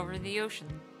sunset over the ocean.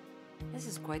 This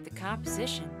is quite the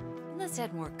composition. Let's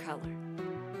add more color.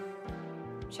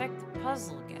 Check the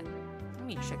puzzle again. Let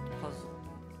me check the puzzle.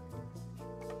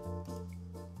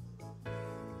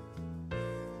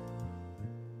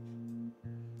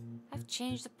 I've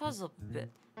changed the puzzle up a bit.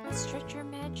 Let's stretch your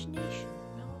imagination.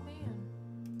 Oh,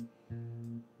 man.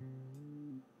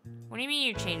 What do you mean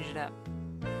you changed it up?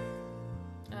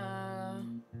 I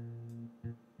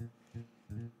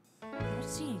don't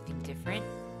see anything different.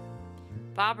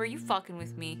 Bob, are you fucking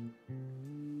with me?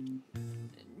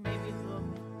 Maybe the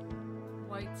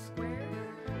white square?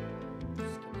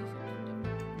 Just give me something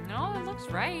different. No, it looks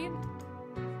right.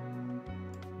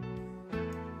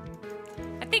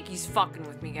 I think he's fucking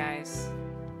with me, guys.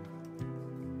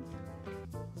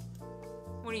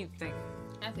 What do you think?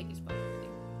 I think he's fucking with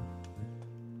you.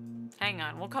 Hang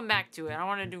on, we'll come back to it. I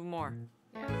want to do more.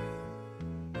 Yeah.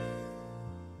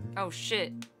 Oh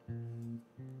shit.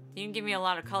 You can give me a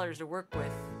lot of colors to work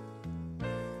with.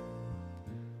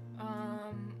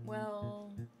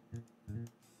 Well...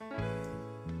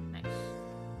 Nice.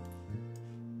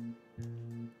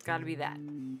 It's gotta be that.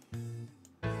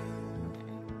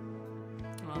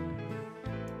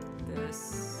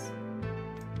 This.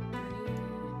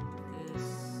 This.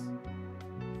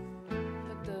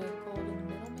 Put the gold in the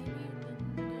middle, maybe,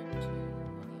 and then two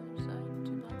on the other side,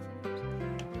 two blacks on the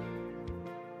other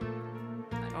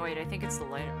side. Oh wait, I think it's the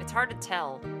lighter. It's hard to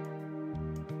tell.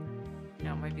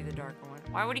 No, it might be the darker one.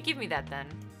 Why would he give me that then?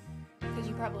 Because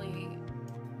you probably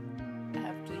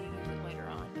have to use it later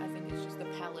on. I think it's just the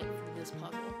palette for this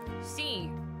puzzle. C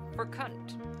for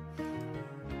cunt.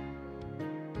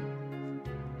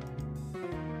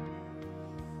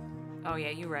 Oh yeah,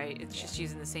 you're right. It's just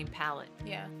using the same palette.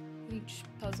 Yeah. Each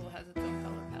puzzle has its own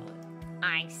color palette.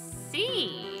 I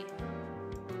see.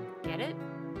 Get it?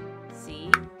 See?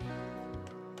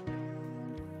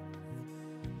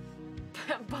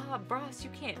 Bob Ross,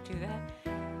 you can't do that.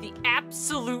 The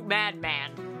absolute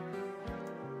madman.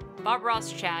 Bob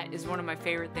Ross chat is one of my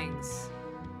favorite things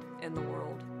in the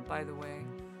world, by the way.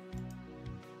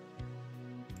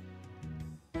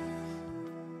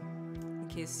 In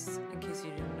case you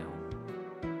didn't know.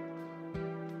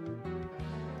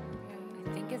 I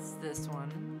think it's this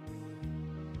one.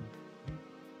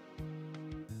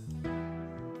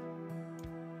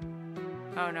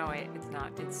 Oh no, wait, it's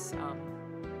not. It's oh,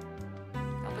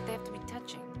 but they have to be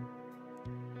touching.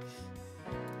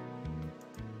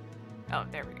 Oh,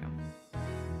 there we go.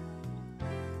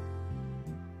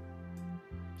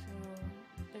 So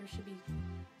there should be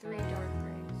 3 dark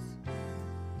grays.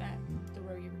 That the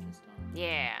row you were just on.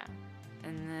 Yeah.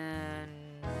 And then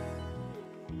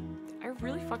I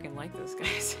really fucking like those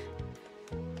guys.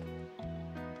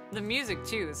 The music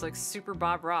too is like super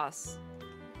Bob Ross.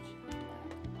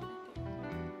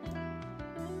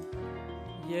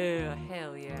 Yeah,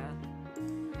 hell yeah.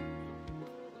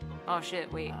 Oh shit,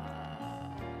 wait.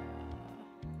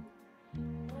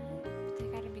 They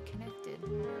gotta be connected.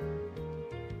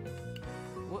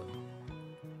 What?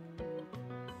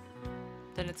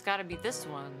 Then it's gotta be this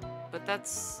one. But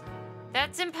that's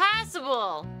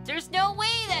impossible! There's no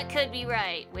way that could be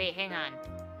right! Wait, hang on.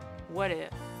 What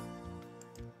if?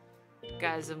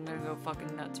 Guys, I'm gonna go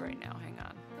fucking nuts right now. Hang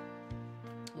on.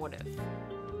 What if?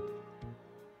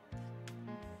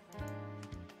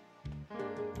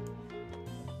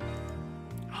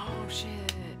 Oh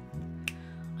shit.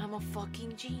 I'm a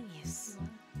fucking genius.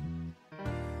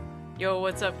 Yo,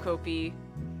 what's up, Kopi?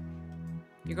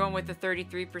 You're going with the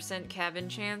 33% cabin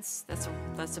chance? That's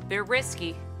a bit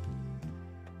risky.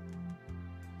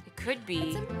 It could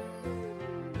be.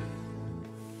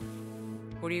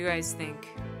 What do you guys think?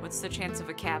 What's the chance of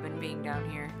a cabin being down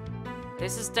here?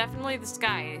 This is definitely the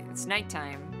sky. It's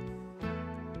nighttime.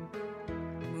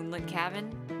 Moonlit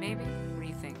cabin, maybe? What do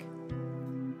you think?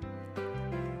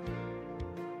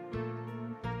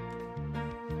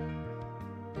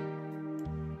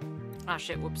 Ah,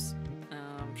 shit, whoops.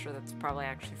 I'm sure that's probably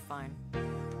actually fine.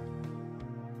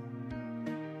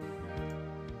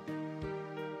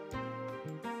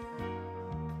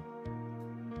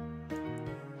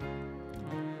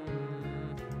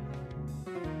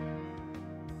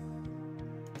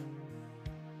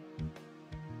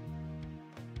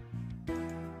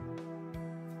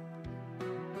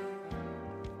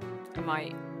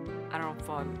 I don't know if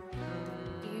I'm...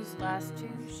 These last two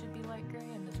should be light gray,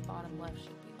 and this bottom left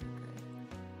should be light gray.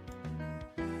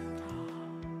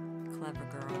 Clever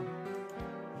girl.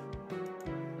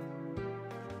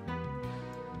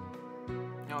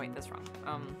 Oh wait, that's wrong.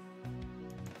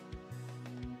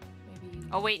 Maybe.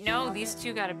 Oh wait, no, these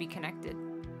two gotta be connected.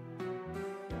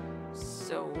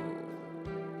 So...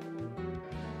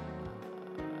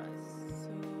 So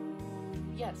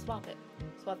yeah, swap it.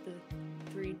 Swap the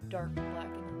 3 dark black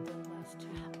and the last 2.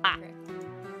 Ah. gray.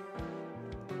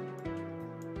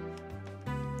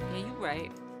 Yeah, you're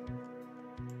right.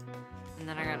 And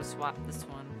then I gotta swap this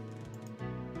one.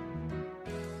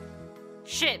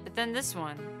 Shit, but then this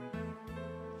one.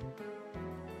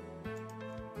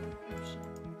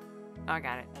 Oh, I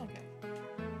got it. Okay.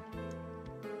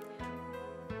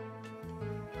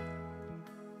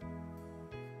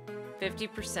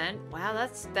 %50. Wow,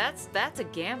 that's a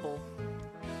gamble.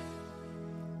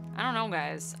 I don't know,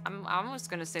 guys. I'm almost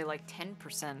gonna say like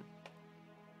 10%.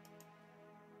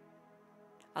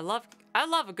 I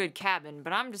love a good cabin,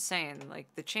 but I'm just saying, like,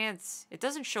 the chance, it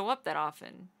doesn't show up that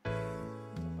often.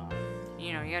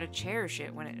 You know, you gotta cherish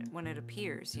it when it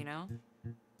appears, you know?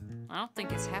 I don't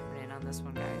think it's happening on this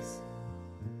one, guys.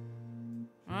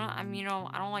 Well, I mean, you know,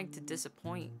 I don't like to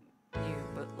disappoint you,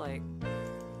 but like,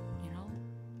 you know?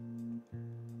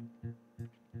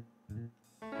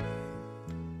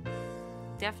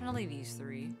 Definitely these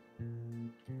 3.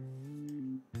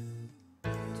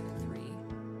 2, 3.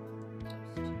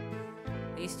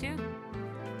 These 2?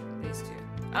 These 2.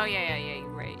 Oh, yeah, you're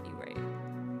right,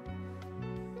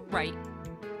 Right.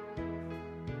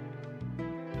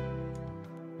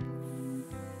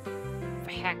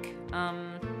 Heck,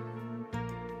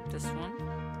 this one.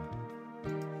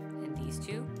 And these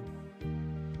 2.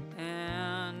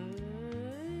 And...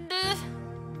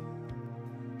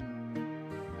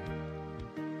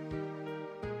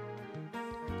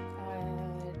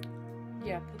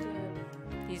 Yeah, put the...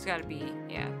 These gotta be,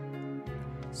 yeah.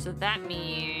 So that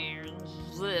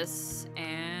means this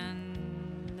and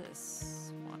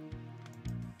this one.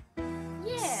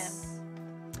 Yeah!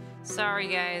 Sorry,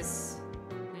 guys.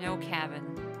 No cabin.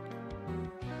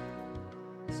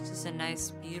 It's just a nice,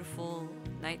 beautiful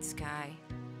night sky.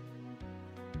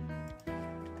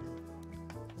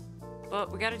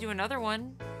 But we gotta do another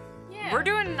one. Yeah. We're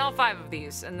doing all 5 of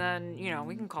these, and then, you know,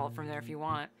 we can call it from there if you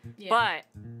want. Yeah. But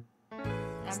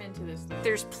I'm into this though.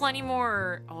 there's plenty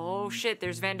more. Oh shit,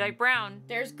 there's Van Dyke Brown.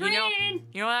 There's green!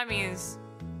 You know what that means?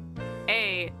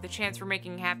 A, the chance for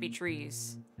making happy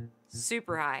trees.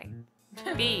 Super high.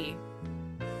 B,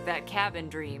 that cabin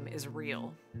dream is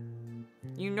real.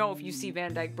 You know, if you see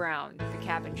Van Dyke Brown, the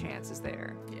cabin chance is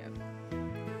there. Yeah.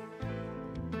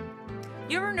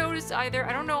 You ever notice either,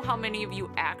 I don't know how many of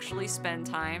you actually spend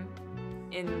time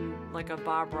in like a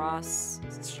Bob Ross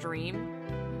stream.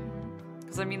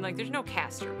 Because I mean, like, there's no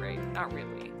caster, right? Not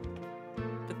really.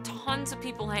 But tons of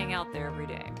people hang out there every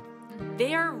day.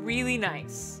 They are really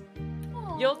nice.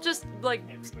 You'll just like,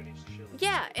 Everybody's chill.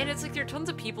 yeah, and it's like there are tons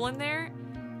of people in there,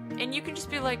 and you can just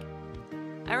be like,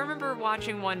 I remember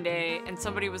watching one day, and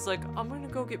somebody was like, I'm gonna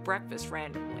go get breakfast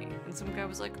randomly. And some guy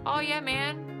was like, oh yeah,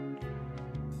 man.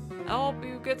 I hope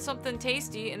you get something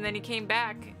tasty. And then he came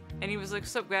back, and he was like,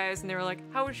 what's up, guys? And they were like,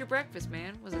 how was your breakfast,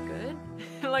 man? Was it good?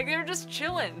 Like, they were just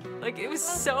chilling. Like, it was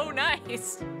so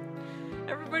nice.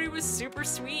 Everybody was super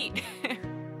sweet.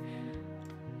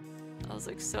 I was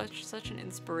like, such an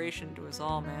inspiration to us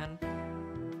all, man.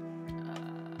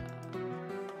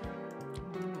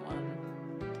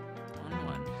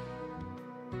 One.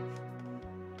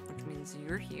 Which means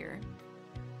you're here.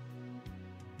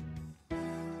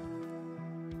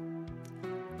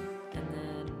 And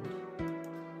then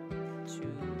 2,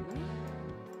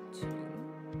 2,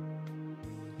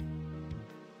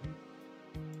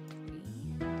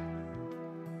 3.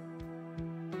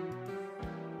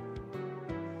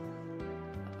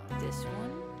 This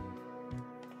one.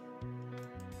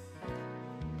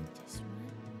 This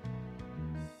one.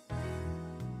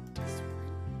 This one.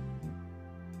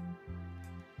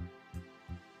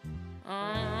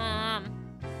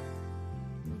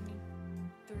 We need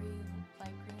 3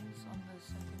 light greens on the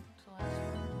second to last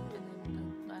one, and then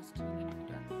the last 2 need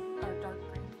to be dark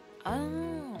green.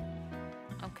 Oh.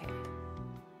 Okay.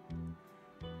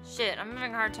 Shit, I'm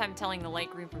having a hard time telling the light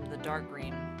green from the dark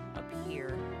green up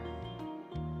here.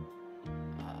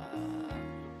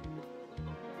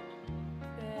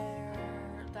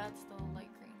 There, that's the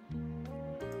light green.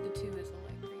 The 2 is the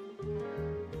light green,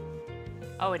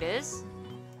 Oh, it is?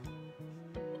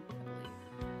 I believe.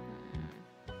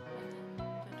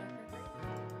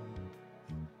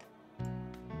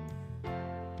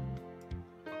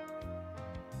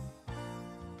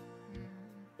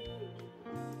 And then the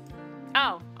darker green.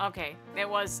 Oh, okay. It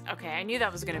was. Okay, I knew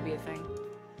that was gonna be a thing.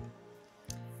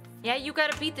 Yeah, you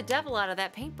gotta beat the devil out of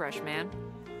that paintbrush, man.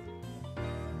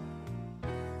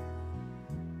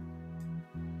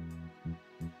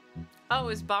 Oh,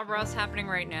 is Bob Ross happening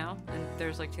right now? And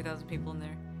there's like 2,000 people in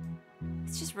there.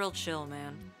 It's just real chill,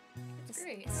 man. It's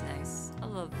great. It's nice. I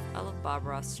love Bob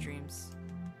Ross streams.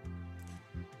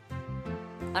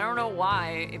 I don't know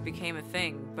why it became a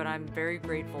thing, but I'm very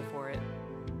grateful for it.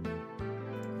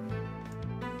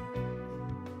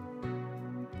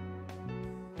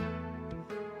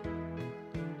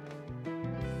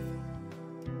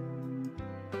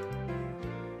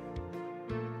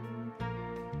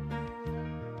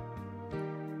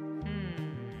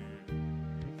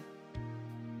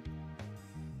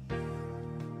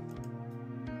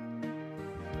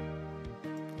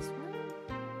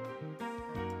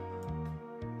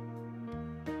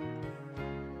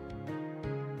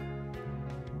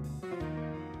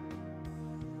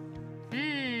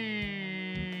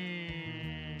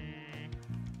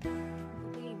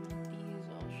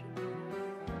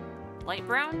 Light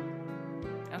brown?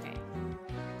 Okay.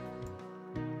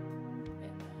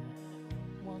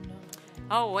 Well, no.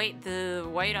 Oh, wait, the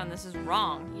white on this is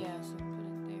wrong. Yeah, so put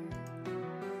it there.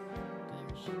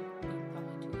 There should be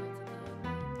probably 2 lights at the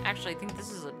end. Actually, I think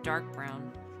this is a dark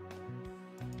brown.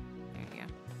 There you go.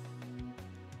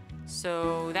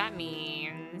 So that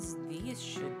means these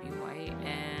should be white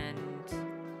and...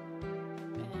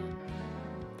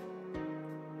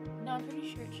 No, I'm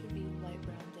pretty sure it should be light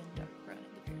brown then dark brown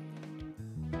at the very end.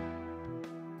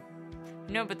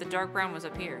 No, but the dark brown was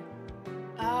up here.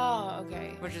 Oh,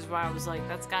 okay. Which is why I was like,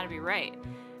 that's gotta be right.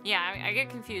 Yeah, I get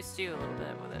confused too a little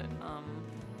bit with it.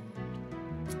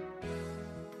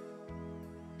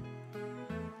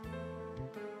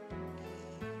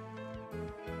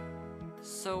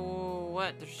 So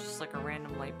what? There's just like a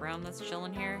random light brown that's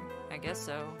chilling here? I guess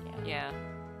so. Yeah.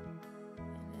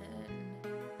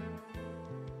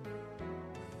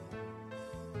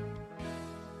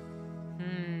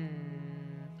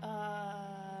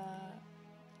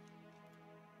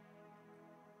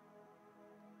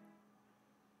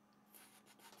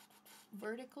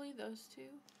 Vertically, those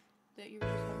two that you were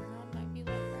just hovering on might be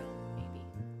light brown, maybe.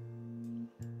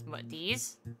 What,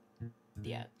 these?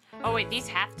 Yeah. Oh wait, these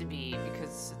have to be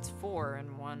because it's 4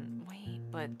 and 1. Wait,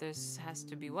 but this has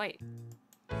to be white.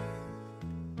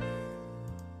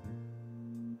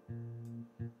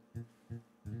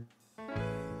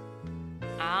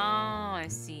 Oh, I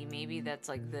see. Maybe that's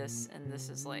like this and this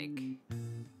is like...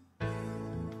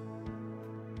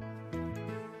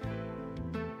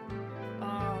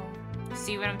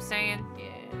 See what I'm saying?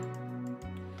 Yeah.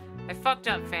 I fucked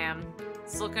up, fam.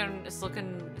 It's looking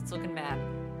bad.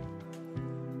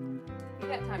 You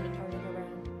got time to turn it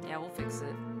around. Yeah, we'll fix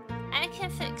it. I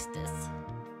can fix this.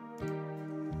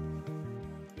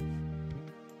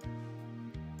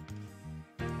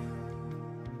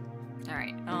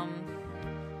 Alright,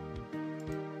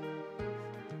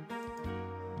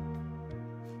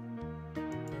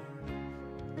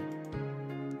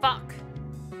 fuck.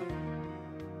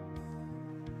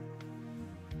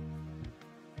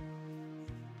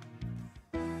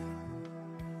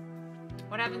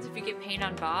 What happens if you get paint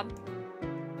on Bob?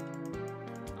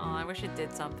 Oh, I wish it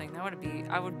did something.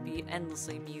 I would be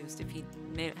endlessly amused if he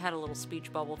had a little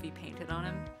speech bubble if he painted on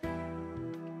him.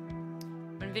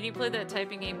 When Vinny played that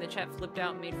typing game, the chat flipped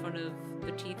out and made fun of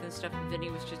the teeth and stuff, and Vinny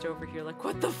was just over here like,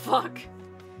 what the fuck?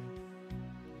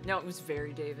 No, it was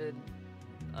very David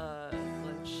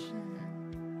Lynch.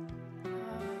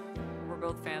 We're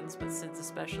both fans, but Sid's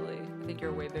especially. I think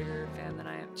you're a way bigger fan than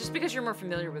I am. Just because you're more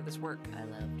familiar with his work. I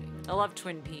love David. I love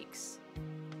Twin Peaks.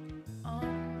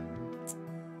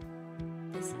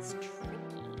 This is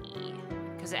tricky.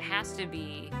 Because there has to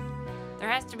be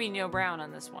no brown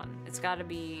on this one. It's got to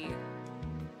be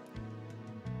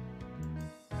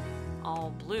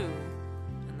all blue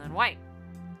and then white.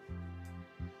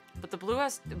 But the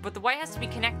white has to be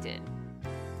connected.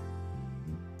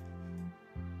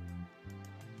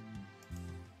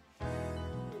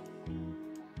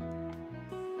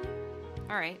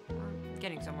 All right, we're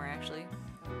getting somewhere actually.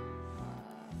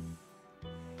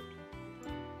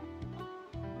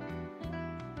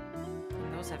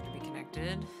 And those have to be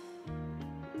connected.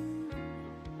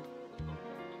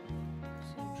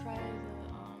 So try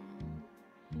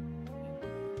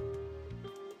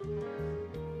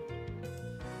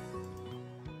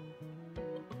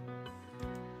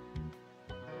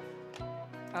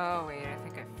Oh wait, I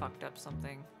think I fucked up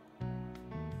something.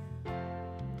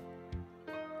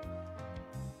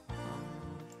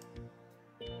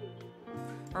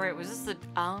 Alright, was this the...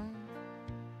 I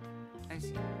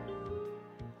see.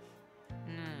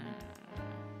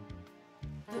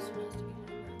 This one has to be light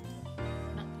brown.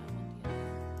 Not that one, the other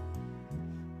one.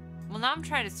 now I'm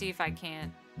trying to see if I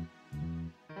can't.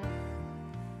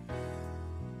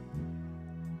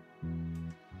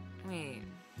 Wait.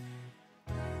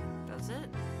 Does it?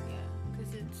 Yeah,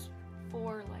 because it's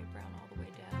 4 light brown all the way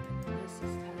down, and this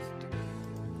has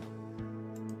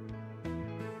 3.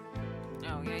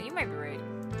 Oh, yeah, you might be right.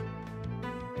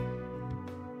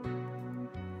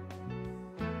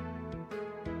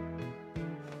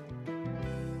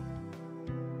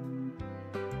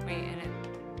 Wait, and it...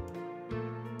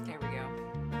 There we go.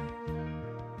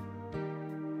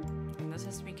 And this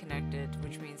has to be connected,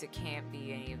 which means it can't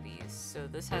be any of these. So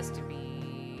this has to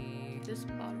be... This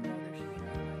bottom row, there should be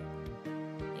no light.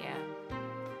 Yeah.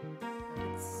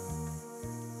 It's...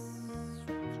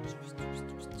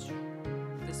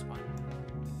 This one.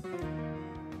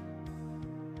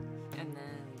 And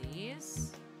then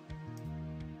these...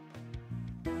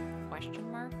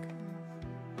 Question mark?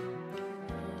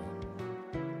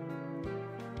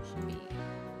 Should be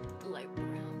light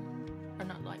brown. Or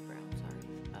not light brown, sorry.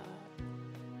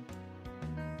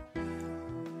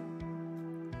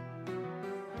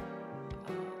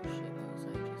 Oh shit, what was I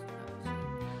just about to say?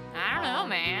 I don't know,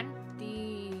 man.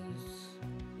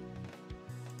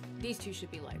 These 2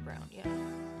 should be light brown, yeah.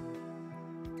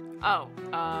 Oh,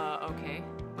 okay.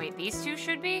 Wait, these 2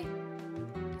 should be? I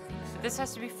think so. This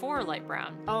has to be 4 light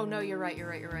brown. Oh no, you're right.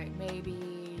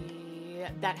 Maybe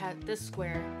this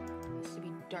square has to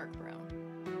be dark brown.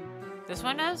 This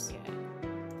one does? Yeah.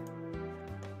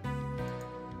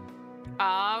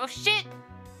 Oh, shit!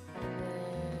 And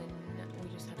then we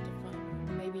just have to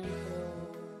find. Maybe you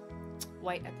put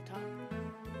white at the top.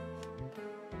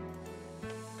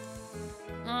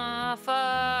 Ah,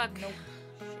 fuck. Nope.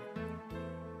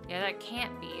 Yeah, that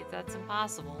can't be. That's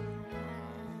impossible.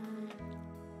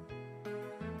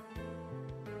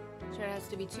 So it has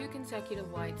to be 2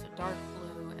 consecutive whites, a dark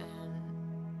blue, and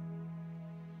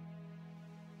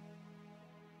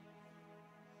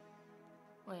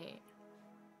wait.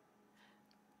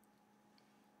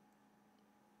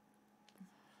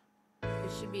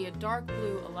 It should be a dark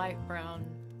blue, a light brown,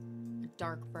 a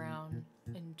dark brown,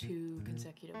 and 2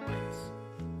 consecutive whites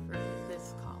for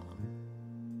this column.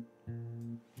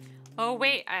 Oh,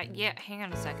 wait. Yeah, hang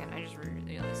on a second. I just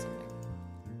realized something.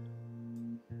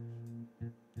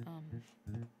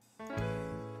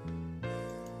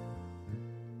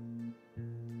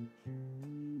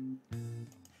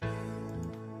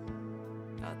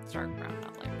 Oh, it's dark brown,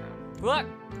 not light brown. Look!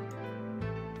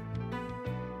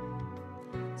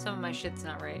 Some of my shit's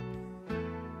not right.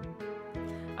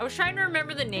 I was trying to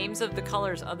remember the names of the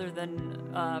colors other than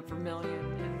vermilion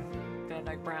and Van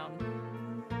Dyke brown.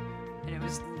 And it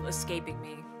was escaping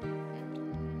me.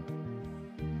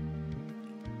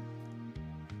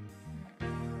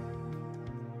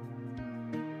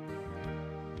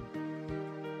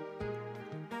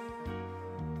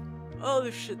 Oh,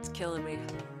 this shit's killing me.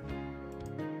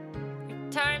 You're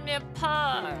tearing me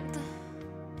apart.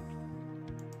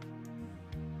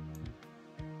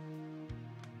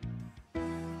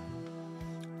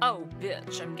 Oh,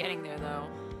 bitch, I'm getting there, though.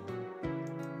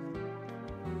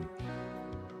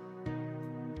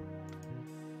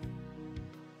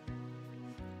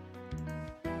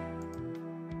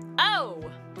 Oh!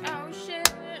 Oh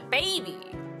shit! Baby!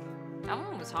 That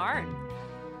one was hard.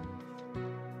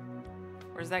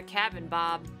 Where's that cabin,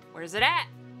 Bob? Where's it at?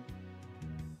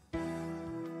 No,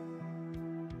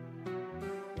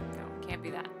 can't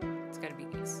be that. It's gotta be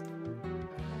these.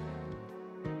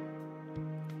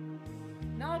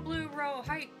 No blue row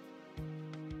height.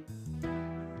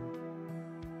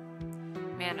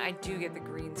 Man, I do get the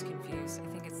greens confused. I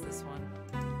think it's this one.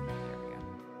 There we go.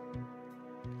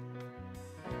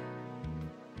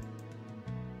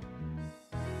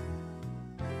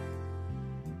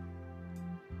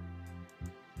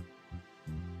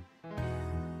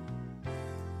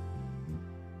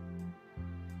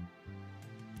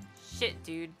 Shit,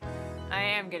 dude. I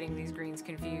am getting these greens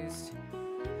confused.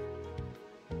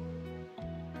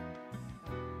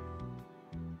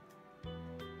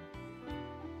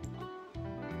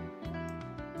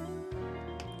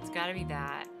 It's gotta be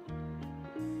that.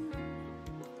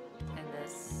 And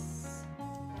this.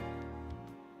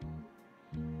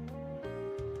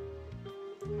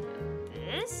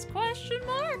 This question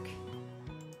mark?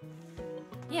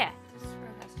 Yeah. This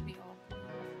row has to be all.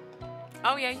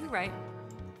 Oh yeah, you're right.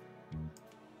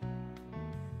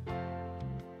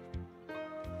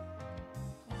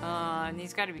 And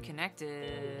these gotta be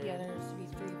connected. Yeah, there has to be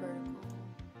 3 vertical.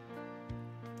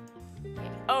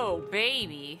 Yeah. Oh,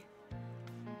 baby.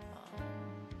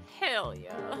 Hell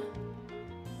yeah.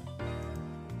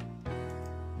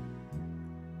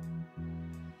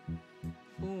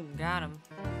 Boom, got him.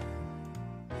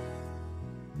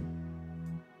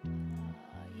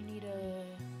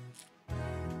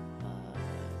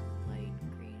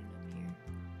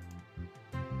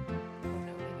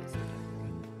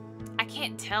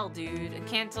 can't tell, dude. I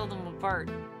can't tell them apart.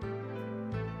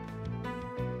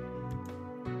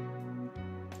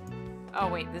 Oh,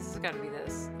 wait, this has got to be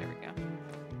this. There we go.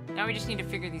 Now we just need to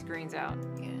figure these greens out.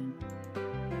 Yeah.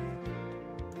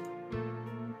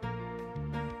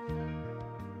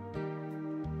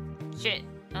 Shit.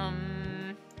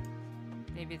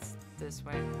 Maybe it's this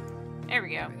way. There we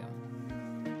go. There we go.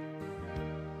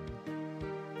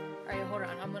 Alright, hold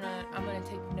on. I'm gonna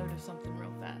take note of something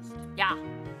real fast. Yeah.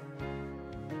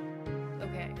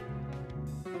 Okay.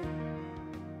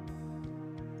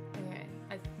 Okay.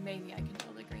 Maybe I can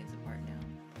tell the greens apart now.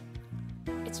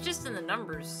 It's just in the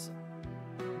numbers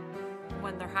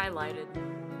when they're highlighted.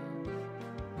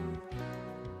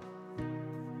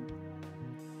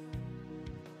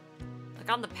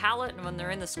 Like on the palette and when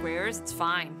they're in the squares, it's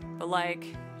fine. But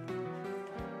like,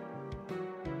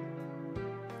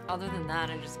 other than that,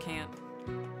 I just can't.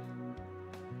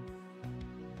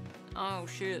 Oh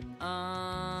shit.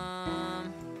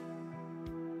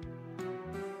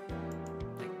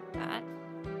 Like that.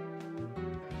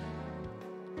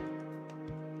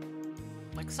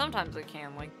 Like sometimes I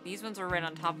can. Like these ones are right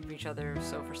on top of each other,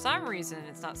 so for some reason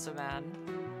it's not so bad.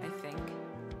 I think.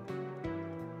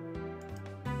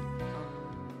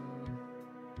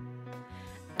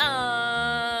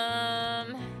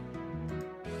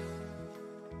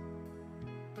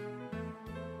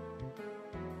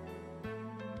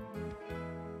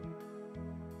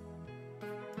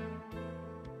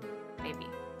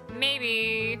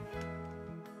 Maybe.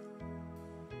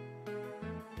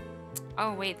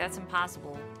 Oh wait, that's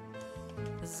impossible.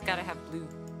 This has got to have blue.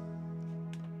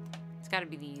 It's got to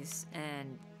be these,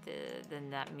 and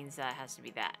then that means that has to be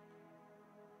that.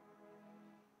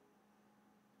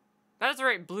 That's the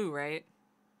right blue, right?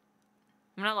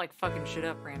 I'm not like fucking shit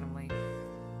up randomly.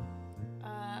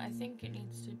 I think it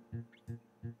needs to be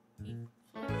flipped maybe.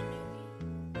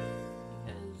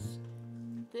 Because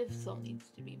this all needs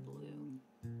to be blue.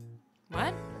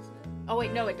 What? Doesn't it? Oh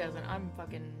wait, no it doesn't. I'm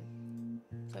fucking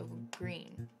so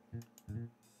green.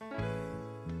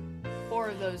 4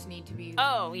 of those need to be.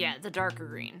 Oh yeah, the darker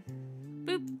green.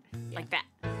 Boop. Yeah. Like that.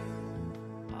 And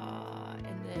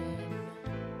then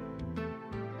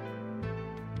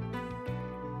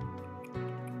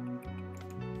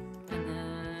And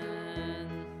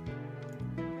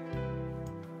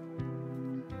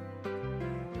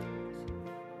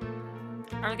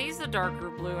then are these the darker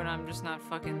blue and I'm just not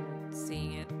fucking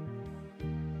seeing it?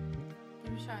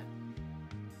 give it a shot.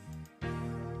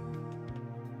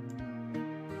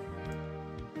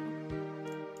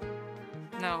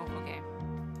 No, okay.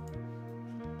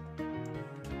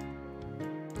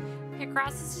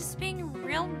 Picross is just being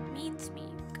real mean to me,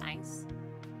 guys.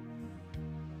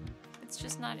 It's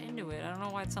just not into it. I don't know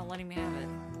why it's not letting me have it.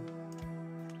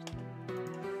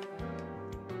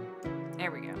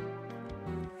 There we go.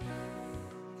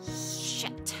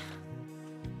 Shit.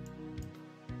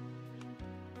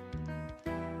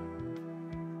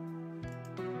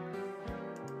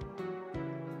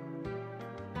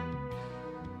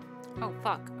 Oh,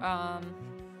 fuck.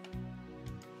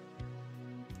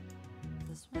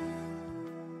 This one?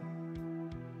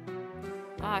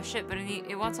 Ah, shit, but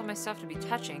it wants all my stuff to be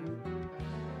touching.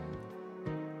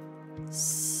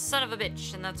 Son of a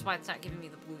bitch, and that's why it's not giving me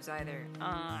the blues either.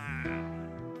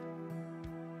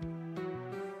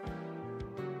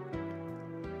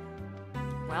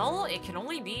 Well, it can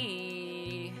only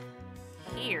be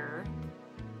here.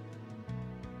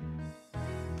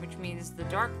 Which means the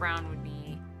dark brown would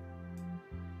be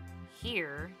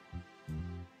here.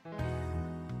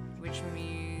 Which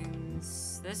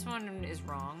means this one is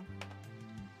wrong.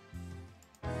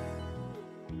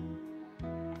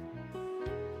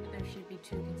 There should be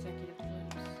 2 consecutive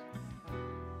blues.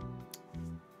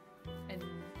 And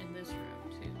in this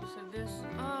room too. So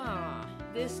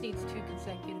this needs 2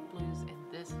 consecutive blues and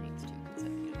this needs 2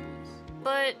 consecutive blues.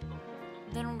 But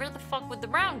then where the fuck would the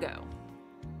brown go?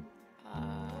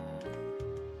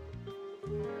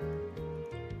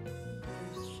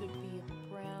 There should be a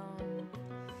brown.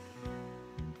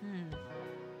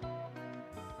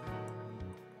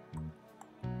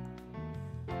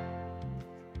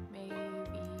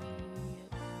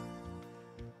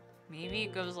 Maybe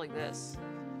it goes like this.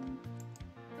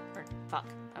 Or, fuck,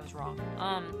 I was wrong.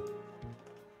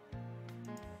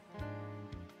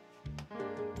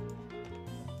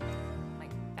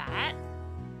 Like that?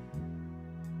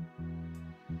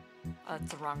 Oh,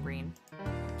 that's the wrong green.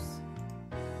 Oops.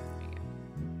 There you go.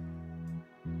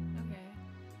 Okay.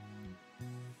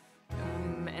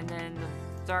 And then the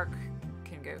dark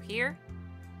can go here.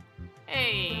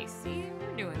 Hey, see,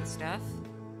 we're doing stuff.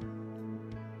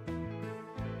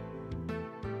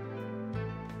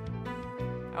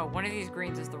 Oh, one of these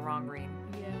greens is the wrong green.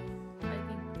 Yeah, I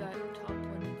think that top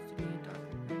one needs to be a darker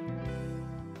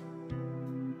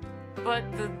green.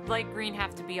 But the light green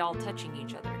have to be all touching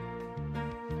each other.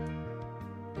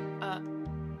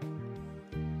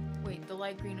 Wait, the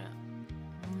light green.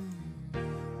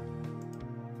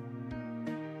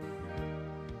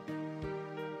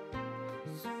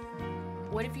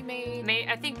 What if you made?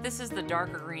 I think this is the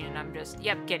darker green, and I'm just,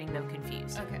 getting them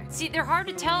confused. Okay. See, they're hard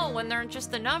to tell when they're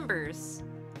just the numbers.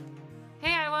 Hey,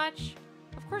 iWatch.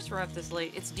 Of course we're up this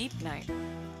late. It's DeepNight.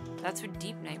 That's what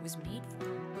DeepNight was made for.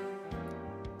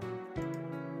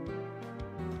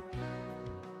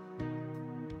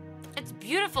 It's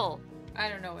beautiful. I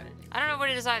don't know what it is. I don't know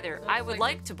what it is either. Looks I would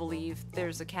like like to believe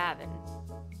there's a cabin.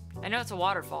 I know it's a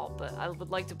waterfall, but I would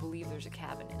like to believe there's a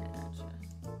cabin in it.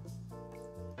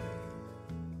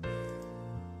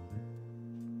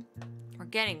 We're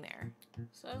getting there.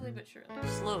 Slowly but surely.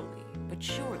 Slowly, but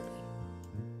surely.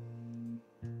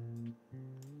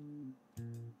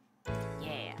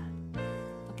 Yeah.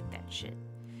 Look at that shit.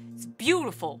 It's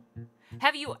beautiful.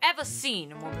 Have you ever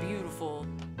seen a more beautiful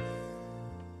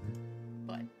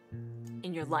But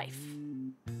in your life?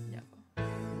 no.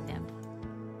 Never.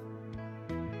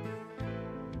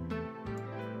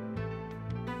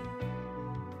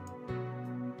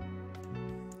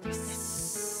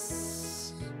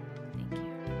 Yes. Thank you.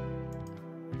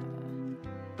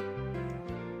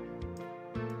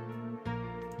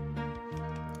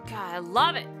 God, I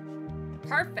love it.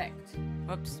 Perfect.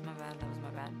 Whoops, my bad. That was my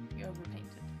bad. You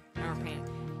overpainted. Overpainted.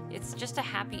 It's just a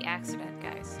happy accident,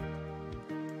 guys.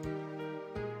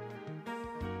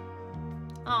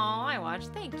 Oh, I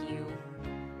watched. Thank you.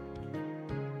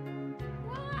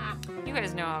 You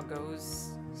guys know how it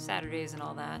goes. Saturdays and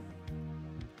all that.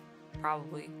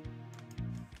 Probably.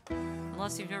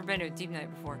 Unless you've never been to a DeepNight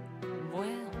before.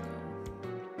 Welcome.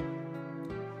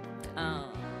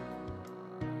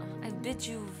 I bid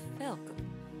you welcome.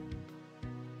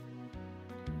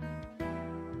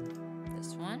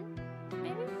 This one?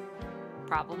 Maybe?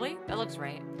 Probably. That looks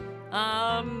right.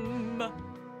 I'm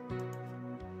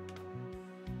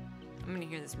gonna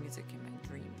hear this music in my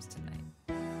dreams tonight.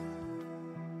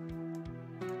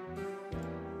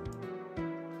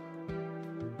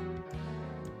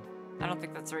 I don't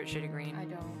think that's the right shade of green. I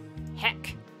don't.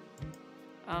 Heck.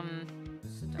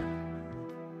 It's a dark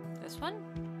one. This one?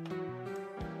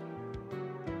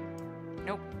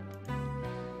 Nope.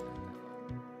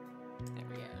 There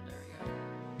we go.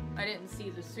 I didn't see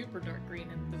the super dark green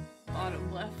at the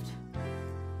bottom left.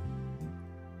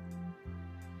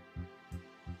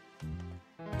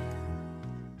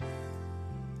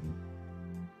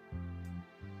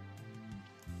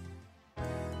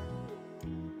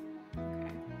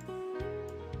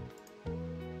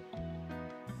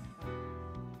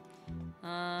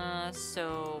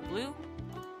 So blue.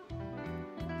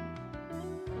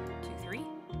 2, 3.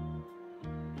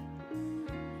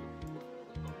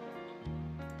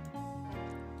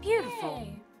 Beautiful.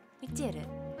 Yay. We did it.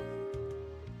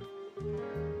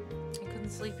 I couldn't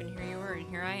sleep, and here you were, and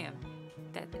here I am.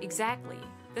 Exactly.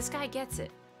 This guy gets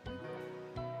it.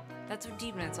 That's what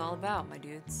DeepNight's all about, my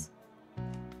dudes.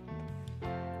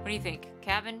 What do you think?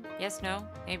 Cabin? Yes, no?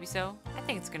 Maybe so? I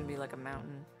think it's gonna be like a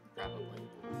mountain. Probably.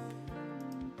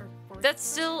 Or That's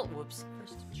still... Whoops.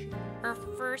 first tree. Or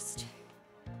first...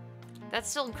 That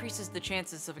still increases the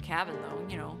chances of a cabin, though.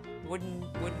 You know, wooden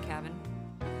cabin.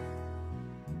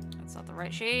 That's not the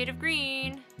right shade of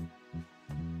green.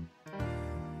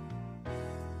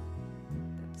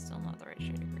 That's still not the right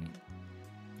shade of green.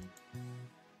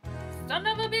 Son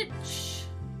of a bitch!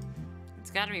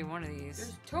 It's gotta be one of these.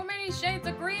 There's too many shades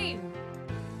of green!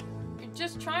 You're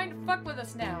just trying to fuck with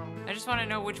us now. I just want to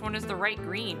know which one is the right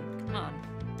green. Come on.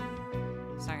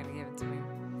 It's not gonna give it to me.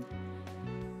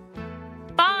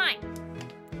 Fine!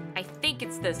 I think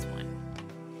it's this one.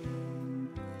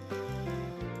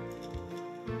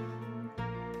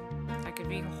 I could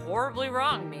be horribly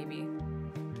wrong, maybe.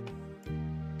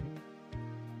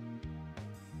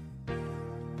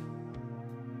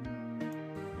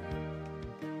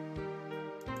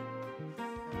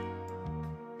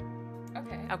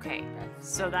 Okay. Okay,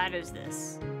 so that is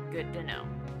this. Good to know.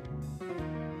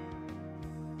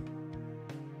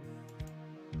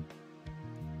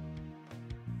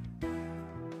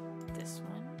 This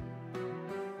one.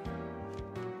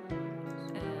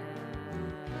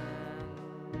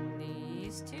 And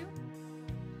these two.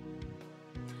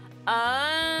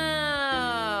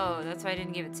 Oh, that's why I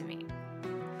didn't give it to me.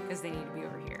 Because they need to be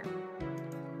over here.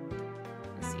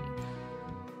 Let's see.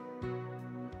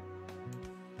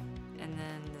 And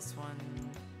then this one.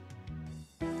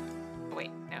 Oh,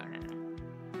 wait, no.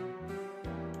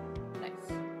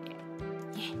 Nice.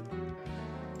 Yeah.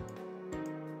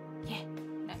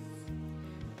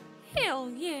 Hell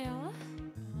yeah.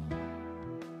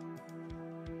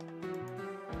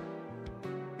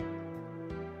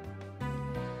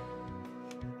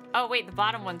 Oh wait, the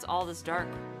bottom one's all this dark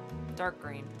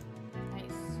green. Nice.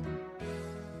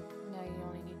 Now you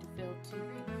only need to fill 2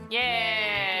 green.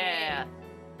 Yeah.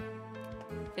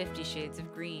 50 Shades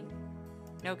of Green.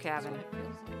 No cabin. That's what it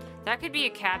feels like. That could be a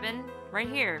cabin right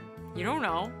here. You don't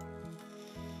know.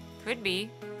 Could be.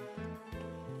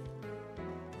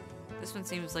 This one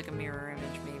seems like a mirror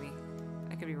image, maybe.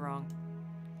 I could be wrong.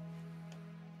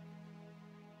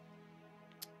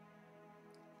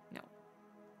 No.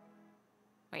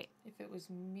 Wait. If it was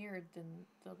mirrored, then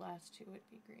the last 2 would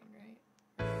be green, right?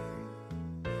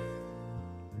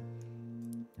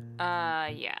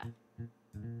 Yeah.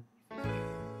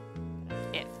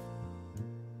 If.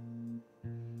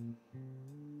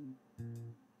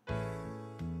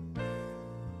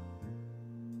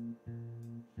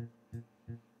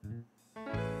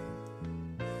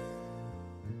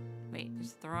 Wait,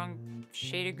 is it the wrong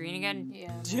shade of green again?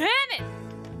 Yeah. Damn it!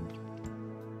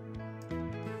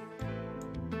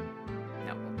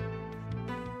 No.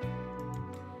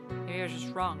 Maybe I was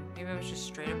just wrong. Maybe I was just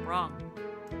straight up wrong.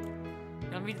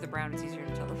 Let me do the brown, it's easier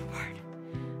to tell them apart.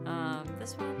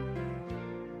 This one.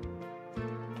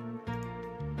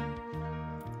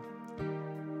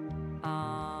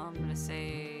 I'm gonna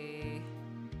say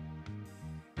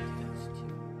Those 2.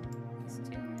 these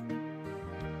 2.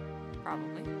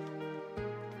 Probably.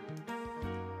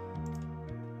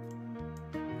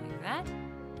 Like that.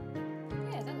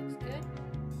 Yeah, that looks good.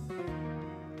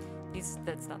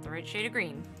 That's not the right shade of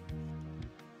green.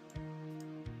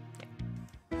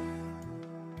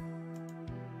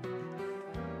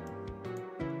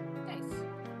 Nice.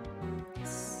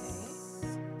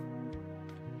 Yes.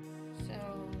 So,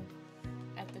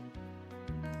 at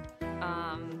the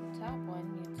Um. top one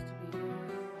needs to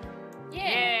be.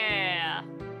 Yeah.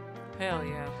 Hell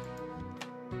yeah.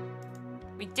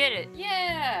 We did it.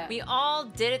 Yeah! We all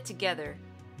did it together.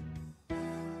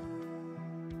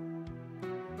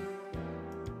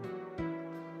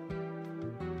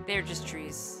 They're just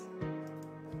trees.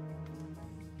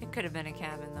 It could have been a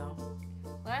cabin though.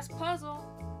 Last puzzle.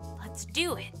 Let's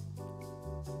do it.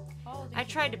 All of these I are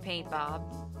tried to green. paint Bob,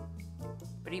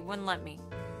 but he wouldn't let me.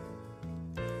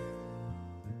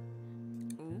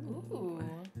 Ooh.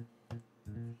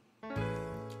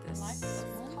 This. Like the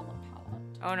color palette.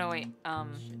 Oh no, wait.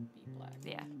 Should be black.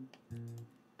 Yeah.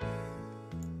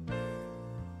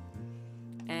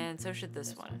 And so should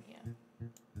this one. Yeah.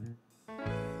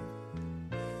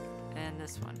 And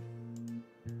this one.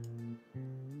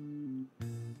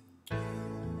 And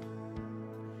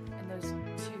those 2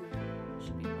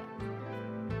 should be black.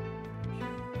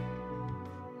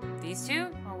 These two?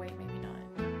 Oh wait, maybe not.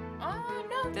 Oh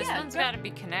no, This yeah. one's got to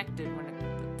be connected when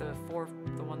the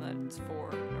one that's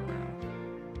 4 in a row.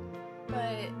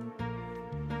 But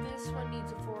this one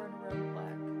needs a 4 in a row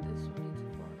black. This one needs a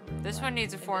 4 in a row. This black. one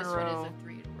needs a And 4 in a This row. one is a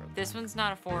 3 in a row. This one's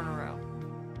not a 4 in a row.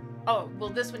 Oh, well,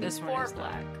 this one needs This one 4 is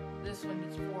black. This one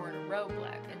needs 4 in a row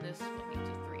black, and this one needs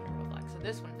a 3 in a row black. So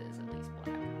this one is at least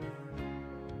black.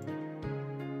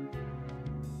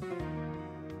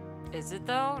 Is it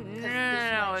though? No, this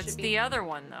no, one it's should be- the other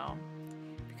one though.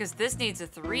 Because this needs a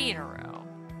 3 in a row.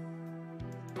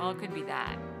 Well, it could be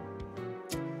that.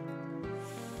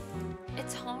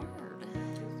 It's hard. Is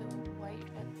the white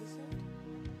at this end?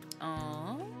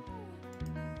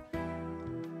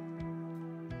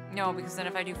 No, because then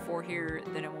if I do 4 here,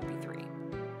 then it won't be 3.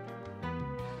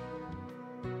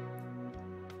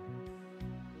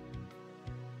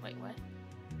 Wait, what?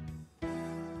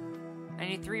 I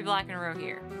need 3 black in a row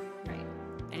here. Right.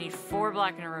 I need 4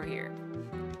 black in a row here.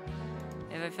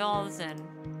 If I fill all this in,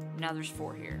 now there's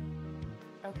 4 here.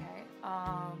 Okay.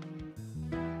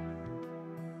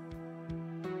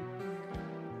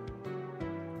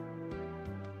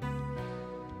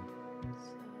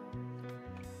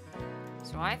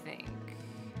 So I think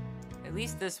at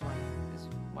least this one is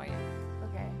white.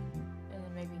 Okay. And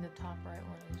then maybe the top right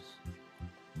one is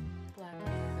black,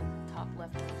 and the top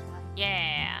left one is white.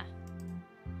 Yeah.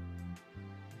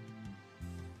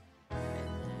 And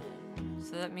then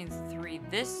So that means 3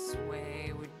 this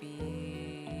way would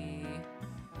be...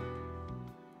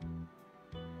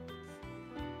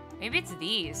 Maybe it's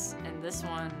these, and this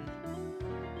one...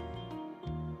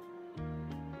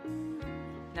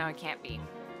 No, it can't be.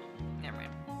 Never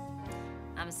mind.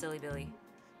 I'm a silly Billy.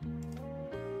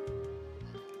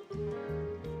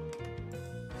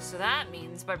 So that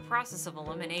means by process of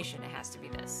elimination, it has to be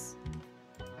this.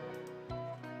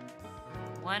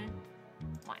 1,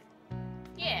 1.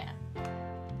 yeah.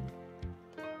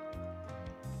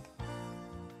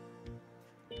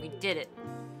 We did it.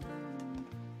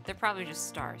 They're probably just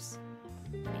stars.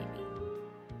 Maybe. I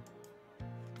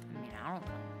mean, I don't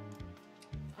know.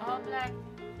 All black,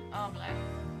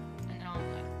 and all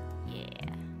black. Yeah.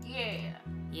 Yeah.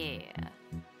 Yeah.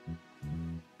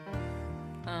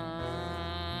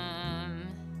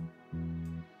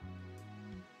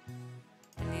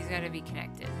 And these gotta be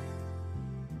connected.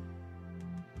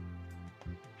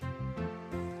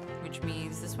 Which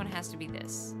means this one has to be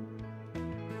this.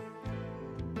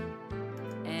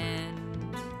 And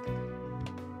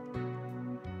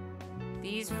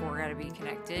these four gotta be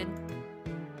connected.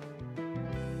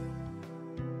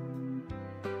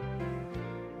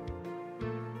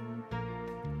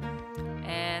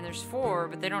 And there's four,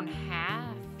 but they don't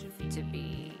have to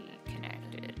be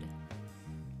connected.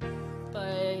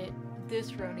 But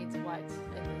this row needs whites,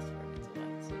 and this row needs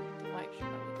whites. So the white should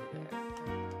probably go there.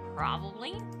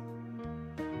 Probably.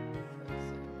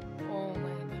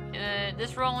 Only.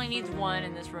 This row only needs one,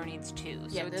 and this row needs two.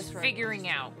 So Yeah, it's this row figuring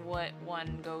needs two. out what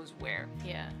one goes where.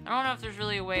 Yeah. I don't know if there's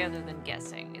really a way other than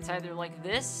guessing. It's either like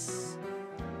this,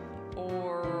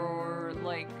 or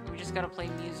like we just gotta play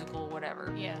musical,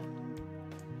 whatever. Yeah.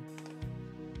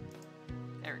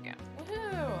 There we go.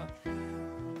 Woohoo!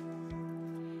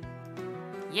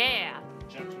 Yeah.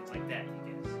 Junctions like that, you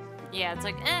guys. Yeah, it's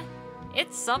like,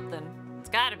 it's something. It's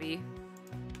gotta be.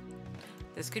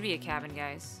 This could be a cabin,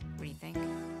 guys. What do you think?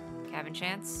 Cabin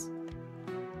chance?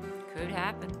 Could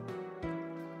happen.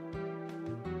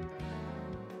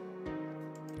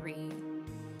 3,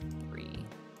 3,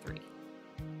 3.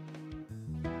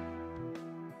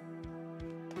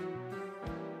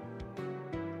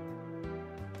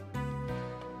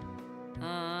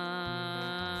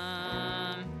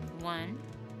 One,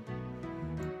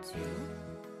 2.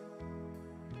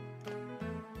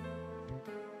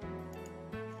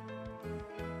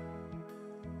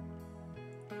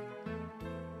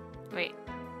 Wait.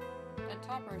 The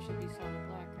topper should be solid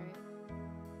black, right?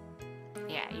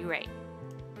 Yeah, you're right.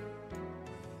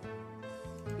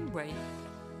 You're right.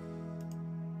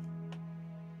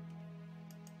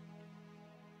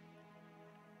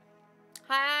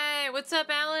 Hi, what's up,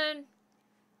 Alan?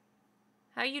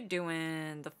 How you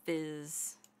doing, the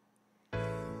fizz?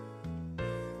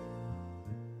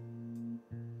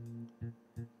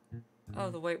 Oh,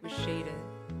 the white was shaded.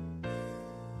 Oh,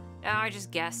 I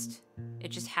just guessed. It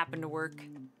just happened to work.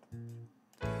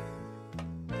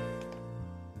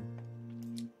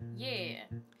 Yeah.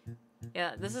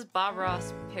 Yeah, this is Bob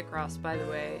Ross Picross, by the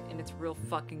way, and it's real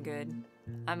fucking good.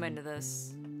 I'm into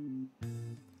this.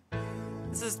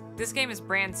 This game is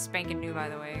brand spanking new, by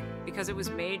the way, because it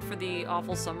was made for the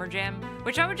Awful Summer Jam,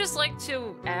 which I would just like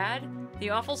to add.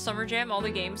 The Awful Summer Jam, all the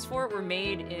games for it were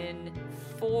made in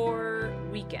 4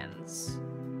 weekends.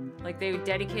 Like, they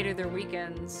dedicated their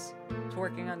weekends to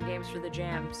working on games for the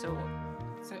jam, so...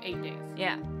 So 8 days.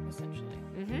 Yeah. Essentially.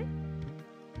 Mm-hmm.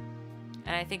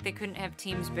 And I think they couldn't have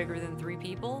teams bigger than 3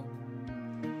 people.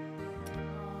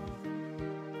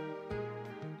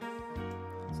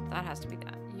 So that has to be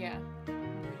that. Yeah.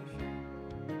 I'm pretty sure.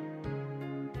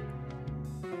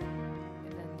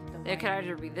 And then the It could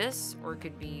either be this, or it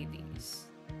could be these.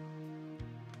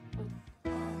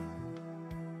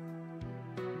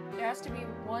 There has to be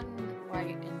one white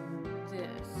in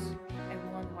this,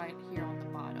 and one white here on the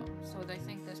bottom. So I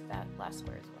think this last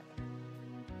square is white.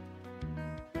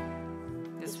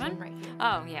 This one? right here.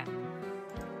 Oh, yeah.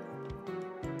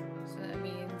 So that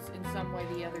means in some way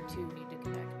the other two need to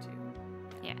connect too.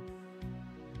 Yeah.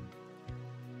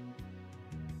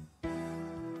 I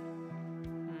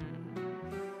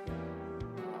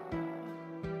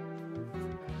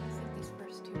think these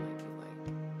first two might be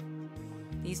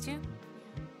white. These two?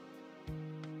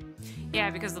 Yeah,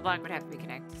 because the black would have to be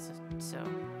connected, so...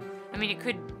 I mean, it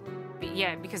could be...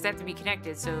 Yeah, because they have to be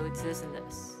connected, so it's this and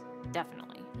this. Definitely.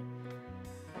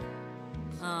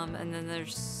 And then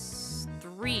there's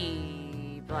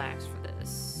 3 blacks for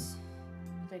this.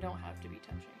 They don't have to be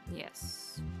touching.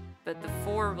 Yes. But the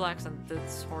 4 blacks on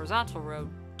this horizontal row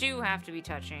do have to be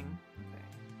touching. Okay.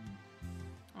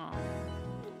 Oh.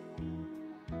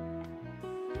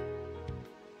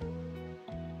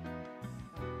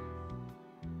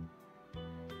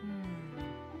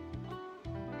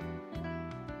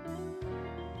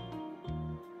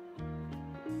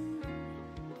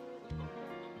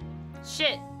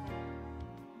 Shit.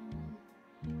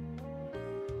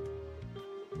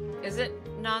 Is it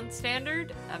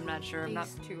non-standard? I'm not sure. I'm not.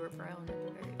 These two are brown at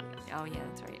the very least. Oh yeah,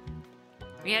 that's right.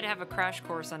 We had to have a crash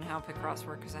course on how Picross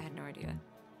worked because I had no idea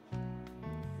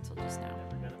until just now.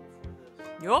 Never done it before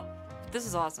this. Yup. This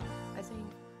is awesome. I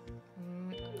think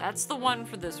That's the one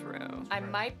for this row. I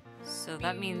might. So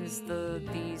that means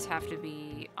these have to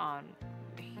be on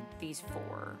these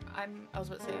 4. I was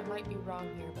about to say, I might be wrong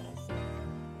here, but I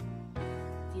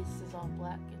think this is all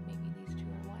black and maybe these 2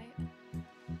 are white.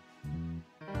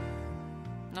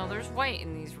 No, there's white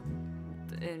in these.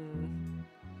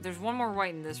 There's one more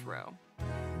white in this row.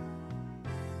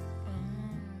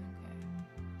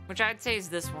 Which I'd say is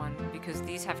this one, because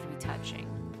these have to be touching.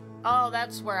 Oh,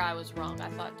 that's where I was wrong. I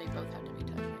thought they both had to be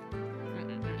touching.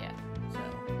 Yeah,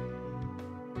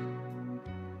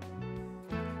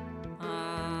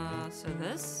 so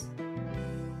this.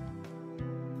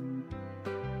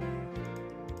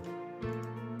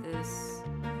 This.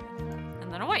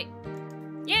 And then a white.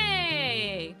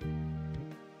 Yay!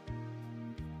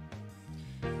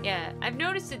 Yeah, I've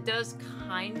noticed it does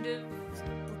kind of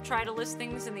try to list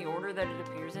things in the order that it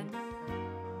appears in.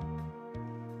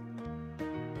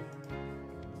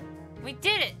 We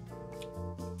did it!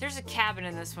 There's a cabin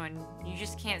in this one. You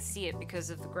just can't see it because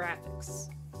of the graphics.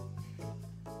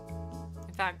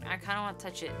 In fact, I kind of want to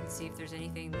touch it and see if there's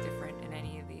anything different in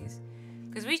any of these.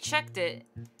 Because we checked it,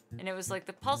 and it was like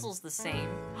the puzzle's the same.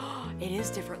 It is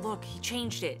different. Look, he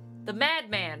changed it. The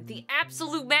madman. The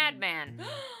absolute madman.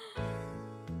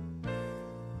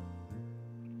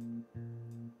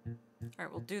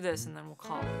 Alright, we'll do this and then we'll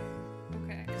call it.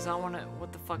 Okay. Because I want to...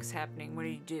 What the fuck's happening? What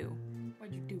did you do?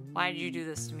 What'd you do? Why did you do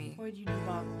this to me? What'd you do,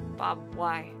 Bob? Bob,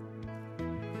 why?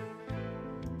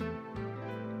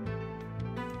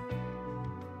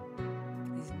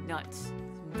 He's nuts.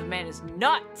 The man is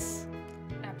nuts!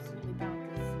 Absolutely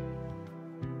bonkers.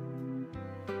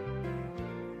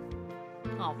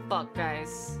 Oh, fuck,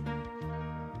 guys.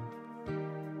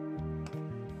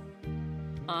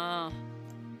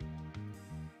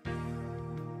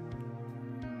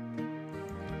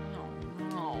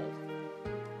 No.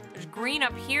 There's green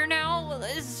up here now?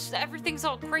 Everything's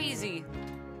all crazy.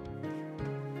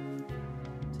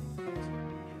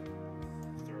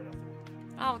 Throw it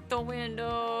out the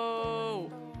window. Out the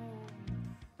window!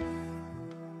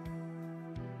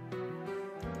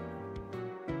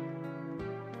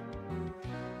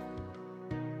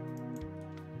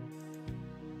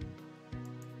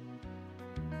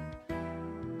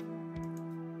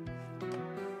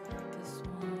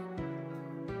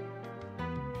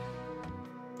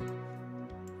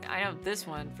 I know this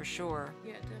one for sure.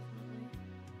 Yeah,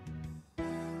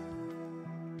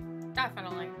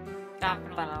 definitely.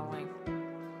 Definitely.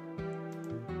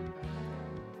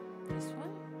 This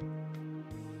one?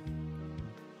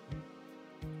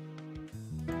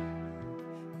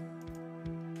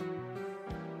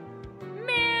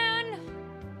 Man!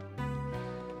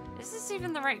 Is this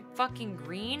even the right fucking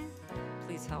green?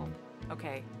 Please help.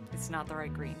 Okay, it's not the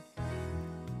right green.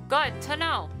 Good to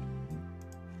know.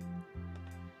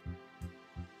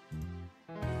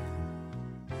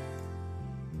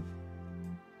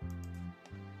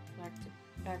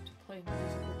 Back to playing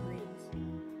musical greens.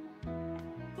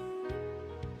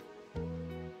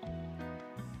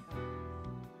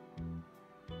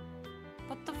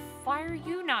 What the why are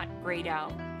you not grayed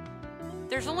out?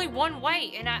 There's only one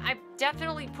white, and I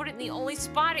definitely put it in the only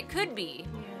spot it could be.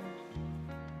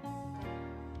 Yeah.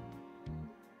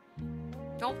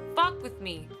 Don't fuck with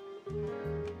me.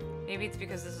 Maybe it's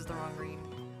because this is the wrong green.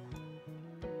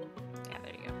 Yeah,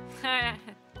 there you go. I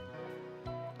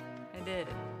did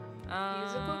it.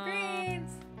 Musical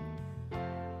greens.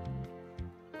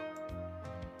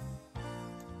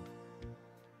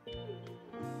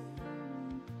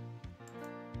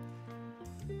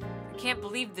 I can't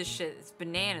believe this shit. It's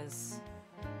bananas.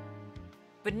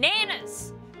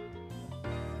 Bananas!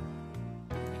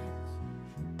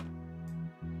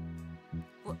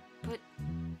 What? But...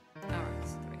 Alright, this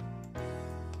is the way.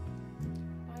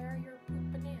 Why are your poop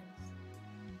bananas?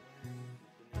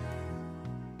 I don't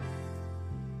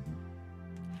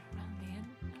know, man.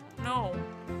 I don't know.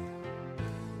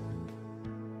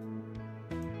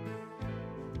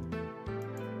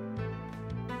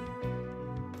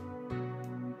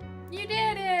 You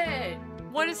did it!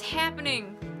 What is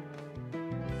happening?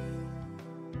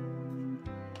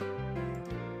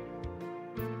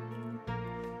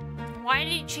 Why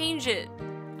did he change it?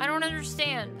 I don't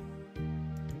understand.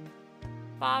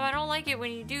 Bob, I don't like it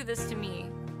when you do this to me.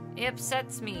 It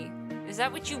upsets me. Is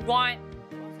that what you want?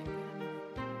 Wasn't good enough.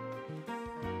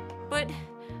 But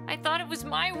I thought it was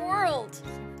my world.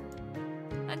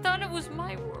 I thought it was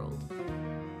my world.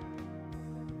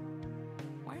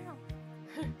 Wow.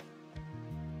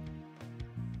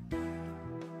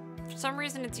 For some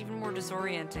reason, it's even more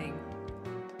disorienting.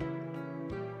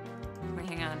 Wait,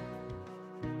 hang on.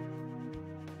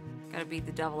 Gotta beat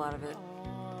the devil out of it.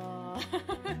 Oh.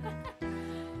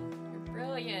 You're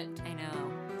brilliant. I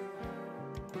know.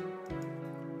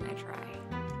 I try.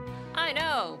 I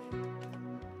know!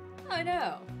 I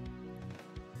know.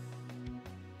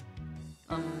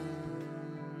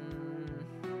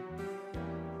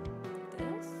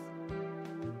 This?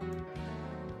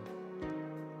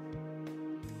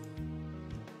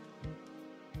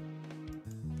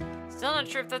 Still not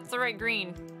sure if that's the right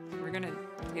green. We're gonna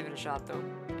give it a shot though.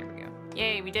 There we go.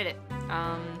 Yay, we did it.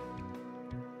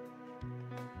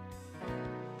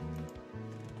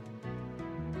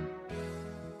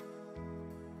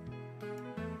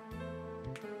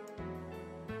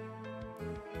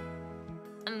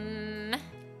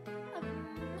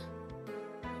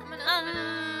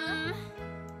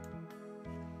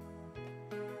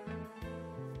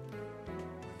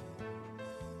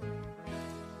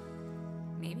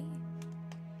 Maybe?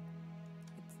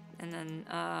 And then,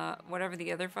 whatever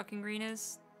the other fucking green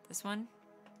is. This one?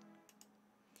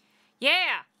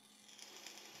 Yeah!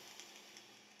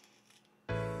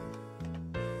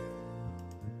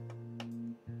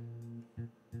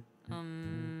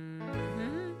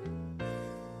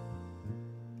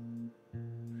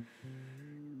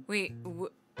 Wait,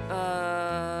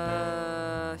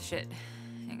 shit.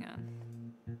 Hang on.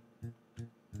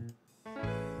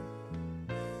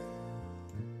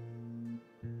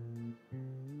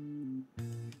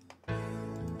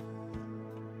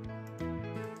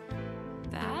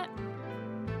 That?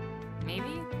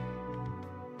 Maybe?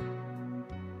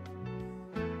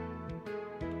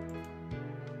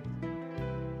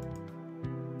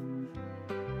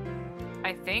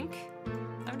 I think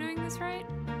I'm doing this right.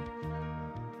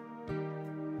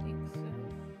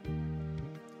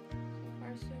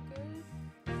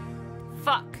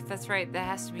 Fuck, that's right. That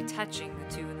has to be touching the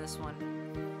two in this one.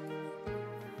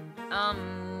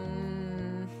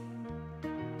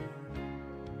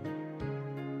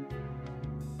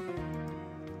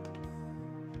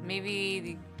 Maybe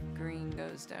the green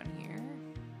goes down here.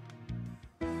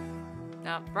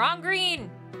 No, wrong green!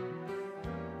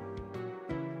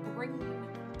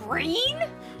 Green?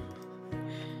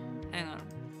 Hang on.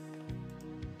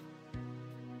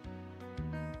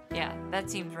 Yeah, that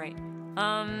seems right.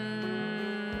 So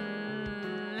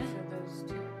those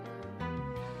two are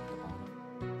at the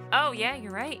bottom. Oh, yeah,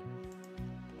 you're right.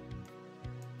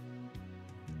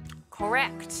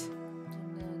 Correct.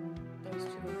 And then those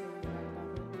two are right above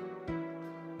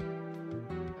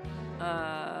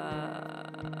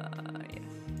it. Yes.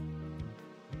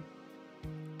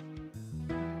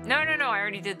 No, I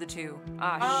already did the two.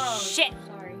 Ah, shit!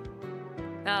 Sorry.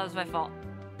 No, that was my fault.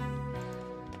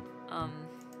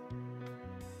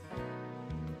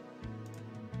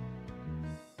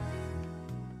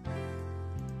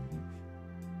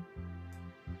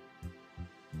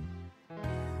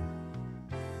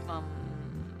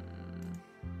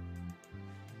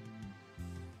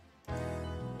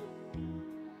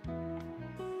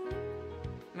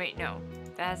 Wait, no.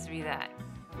 That has to be that.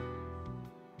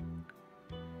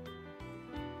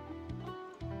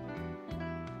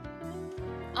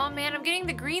 Oh man, I'm getting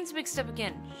the greens mixed up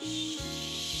again.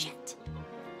 Shit.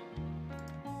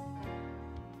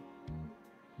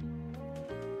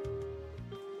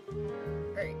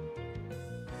 Great.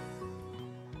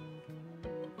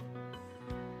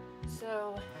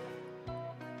 So,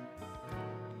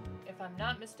 if I'm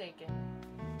not mistaken,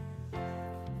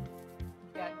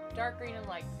 you've got dark green and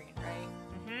light green, right?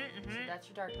 So that's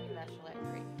your dark green, that's your light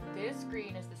green. This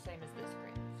green is the same as this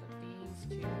green. So these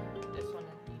two, this one,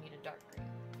 you need a dark green.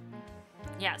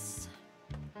 Yes.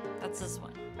 That's this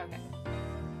one. Okay.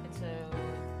 And so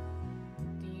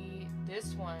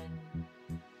this one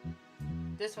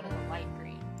is a light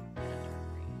green and a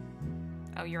dark green.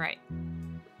 Oh, you're right.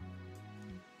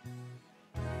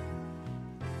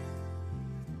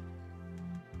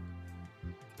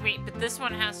 Wait, but this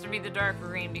one has to be the darker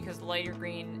green because the lighter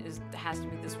green has to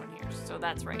be this one here. So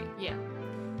that's right. Yeah.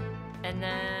 And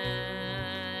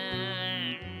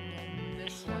then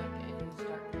This one is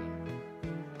dark green.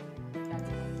 That's it.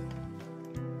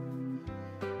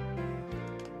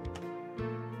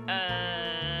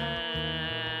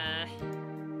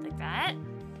 like that?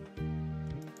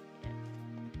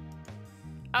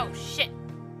 Oh shit.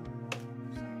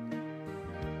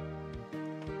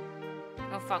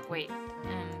 Oh fuck, wait.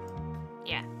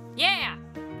 Yeah. Yeah!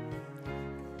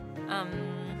 So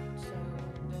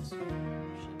this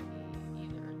one should be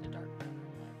either the dark brown or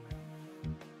light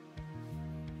brown.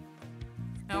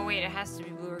 Oh wait, it has to be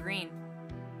blue or green.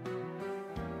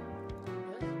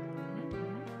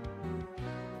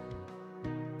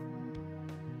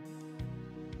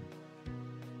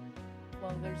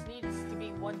 Well, there needs to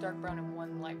be one dark brown and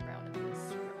one light brown in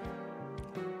this room.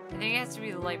 I think it has to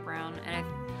be the light brown, and I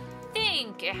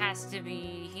think it has to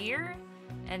be here,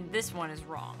 and this one is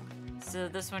wrong. So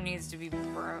this one needs to be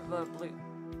blue.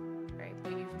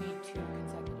 need 2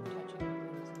 consecutive touching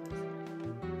blues in this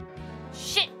line.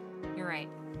 Shit! You're right.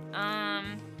 I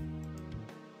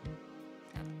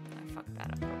fucked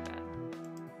that up real bad.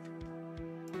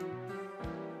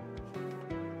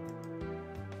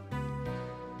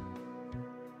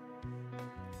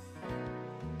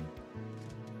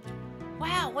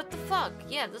 Wow, what the fuck?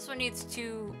 Yeah, this one needs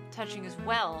 2 touching as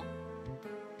well.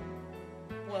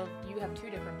 Well, you have 2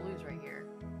 different blues right here.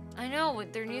 I know,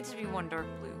 but there needs to be 1 dark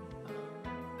blue.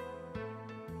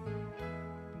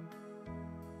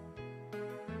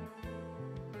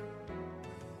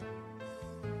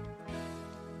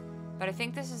 But I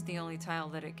think this is the only tile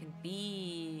that it can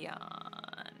be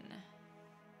on.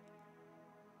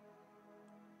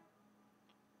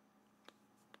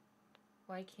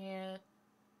 Why can't...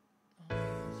 Oh,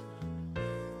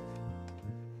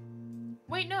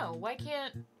 wait, no. Why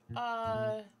can't...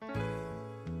 Why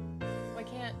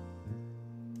can't...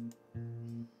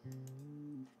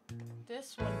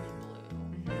 This one be blue?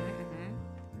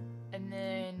 And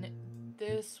then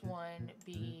this one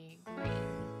be green.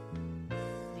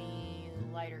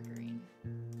 The lighter green.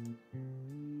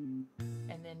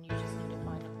 And then you just need to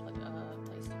find a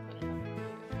place to put another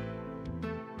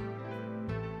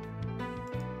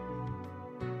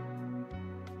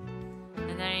blue.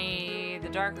 And then the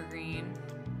darker green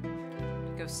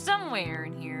goes somewhere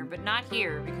in here, but not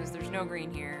here because there's no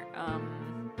green here.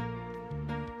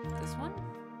 This one?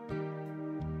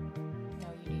 No,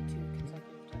 you need 2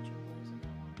 consecutive touching blues in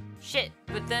that one. Shit,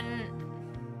 but then...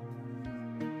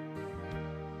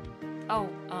 Oh,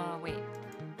 wait.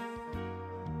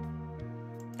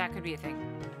 That could be a thing.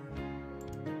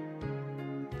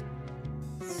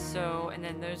 So, and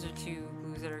then those are 2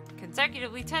 blues that are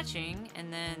consecutively touching,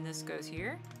 and then this goes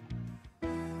here. Is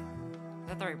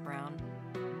that the right brown?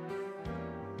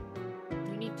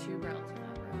 You need 2 browns in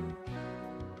that row.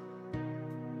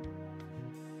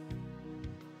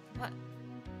 What?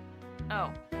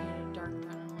 Oh. You need a dark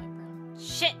brown and a light brown.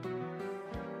 Shit!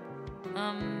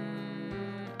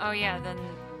 Oh yeah,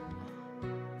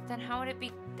 then how would it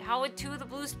be, how would 2 of the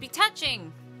blues be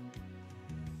touching?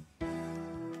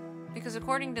 Because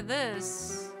according to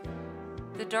this,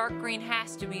 the dark green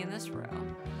has to be in this row.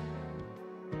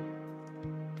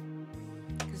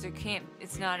 Because it can't,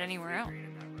 it's not anywhere else.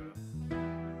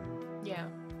 Yeah.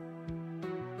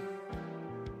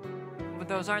 But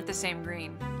those aren't the same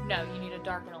green. No, you need a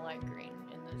dark and a light green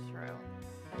in this row.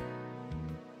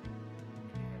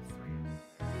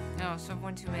 No, so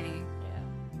one too many. Yeah.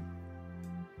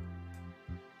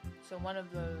 So one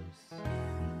of those...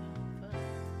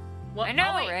 Well, I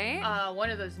know, oh, wait. right? One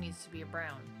of those needs to be a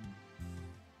brown.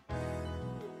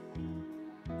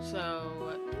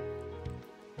 So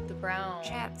the brown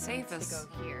Chat, save needs us. to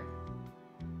go here.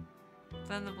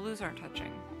 Then the blues aren't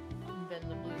touching. And then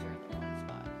the blues are in the wrong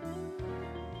spot.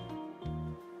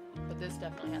 But this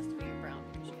definitely has to be a brown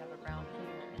because you have a brown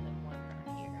here and then 1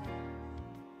 brown here.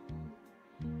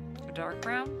 A dark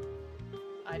brown?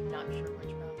 I'm not sure which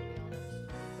brown, to be honest,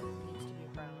 but it needs to be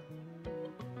brown.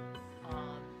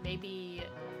 Maybe...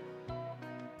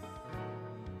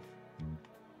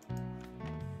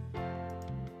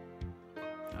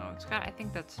 Oh, it's got, I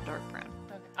think that's dark brown.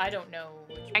 Okay. I don't know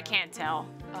which brown. I can't tell.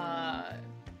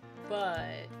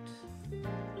 But... So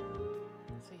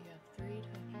you have 3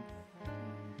 touching.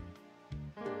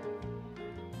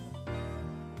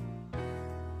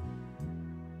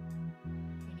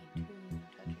 You need 2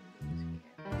 touching blues here.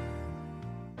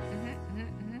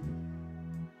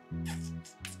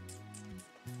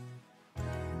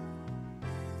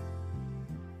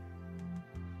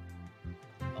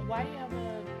 Why do you have a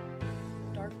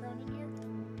dark brown in here?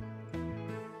 You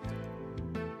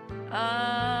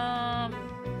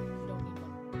don't need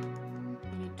one.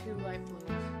 You need 2 light blues.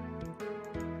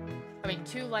 I mean,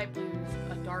 2 light blues,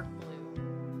 a dark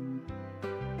blue.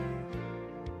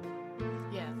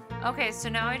 Yeah, Okay, so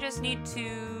now I just need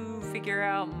to figure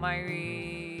out my...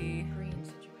 green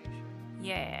situation.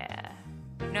 Yeah.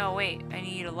 No, wait. I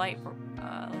need a light brown.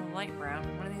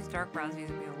 One of these dark browns needs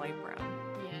to be a light brown.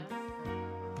 Yeah.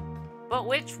 But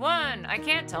which one? I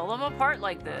can't tell them apart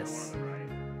like this.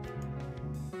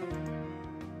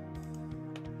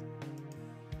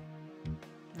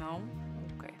 No?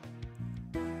 Okay.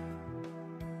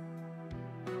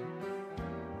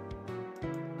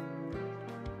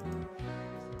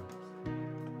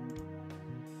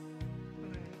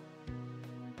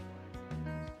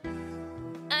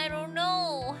 I don't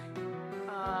know.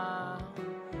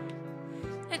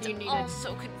 It's you need all a-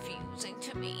 so confusing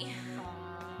to me.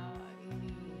 You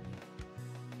need...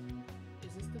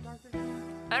 Is this the darker green?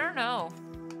 I don't know.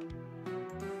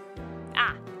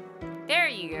 Ah, there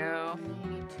you go. And then you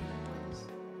need 2 blues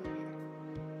over here.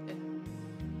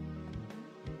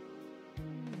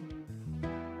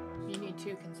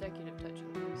 two consecutive touching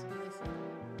blues in this one.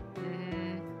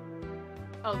 Mm-hmm.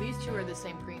 Oh, these two are the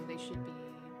same green. They should be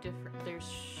different.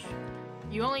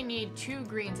 You only need 2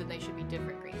 greens and they should be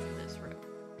different greens in this row.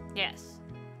 Yes.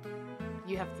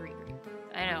 You have 3 greens.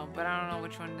 I know, but I don't know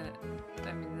which one to...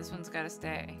 I mean, this one's gotta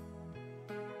stay.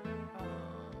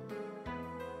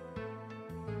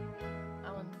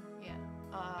 That one, yeah.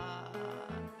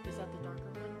 Is that the darker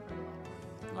one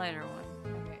or the lighter one? Lighter one.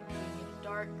 Okay, so you need a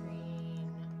dark green.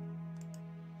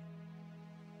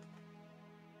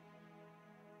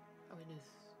 Oh, it is.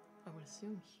 I would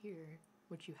assume here,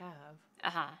 which you have.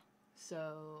 Uh-huh.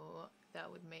 So that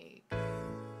would make.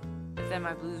 But then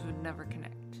my blues would never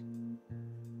connect.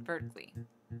 Vertically.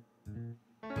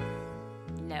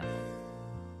 No.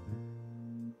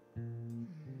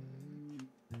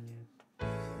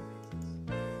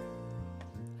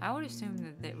 I would assume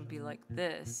that it would be like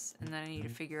this, and then I need to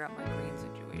figure out my green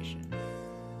situation.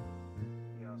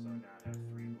 You also now have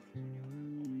 3 blues when you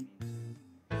only need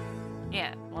 2.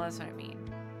 Yeah, well, that's what I mean.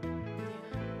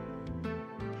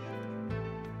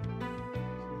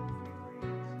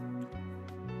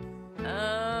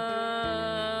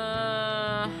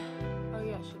 Oh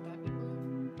yeah, should that be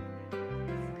blue?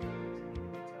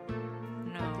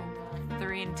 No.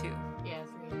 3 and 2. Yeah,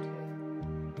 3 and 2.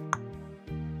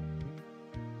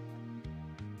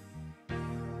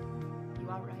 You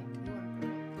are right. You are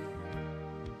correct.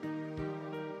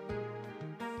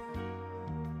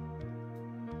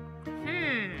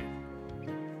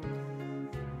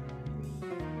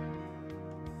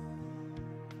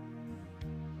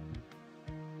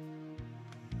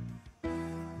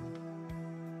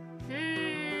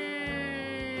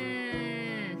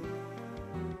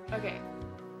 Okay,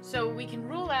 so we can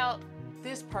rule out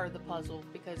this part of the puzzle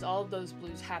because all of those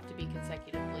blues have to be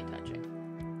consecutively touching.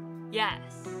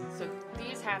 Yes. So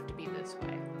these have to be this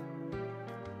way.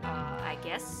 I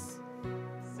guess.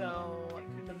 So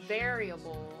the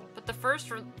variable. But the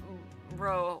first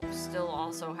row still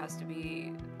also has to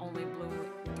be only blue,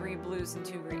 3 blues and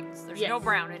 2 greens. There's no Yes.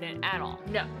 brown in it at all.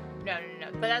 No.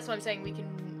 But that's what I'm saying. We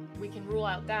can rule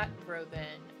out that row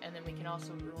then, and then we can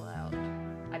also rule out,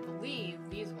 I believe,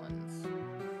 these ones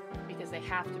because they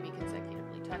have to be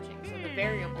consecutively touching. So the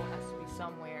variable has to be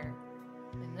somewhere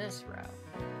in this row.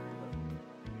 You're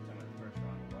talking about the first row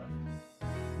on the left?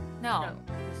 No. No,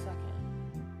 the second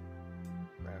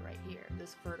row right here.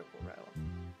 This vertical row.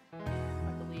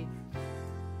 I believe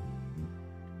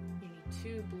you need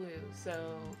 2 blue. So,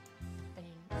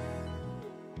 and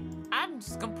I'm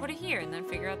just gonna put it here and then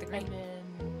figure out the green. then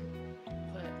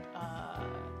put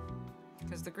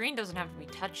Because the green doesn't have to be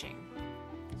touching.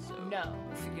 So no.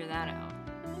 we'll figure that out.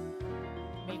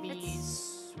 Maybe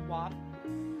It's- swap.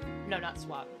 No, not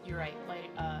swap. You're right.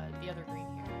 Like the other green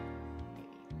here.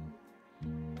 Maybe.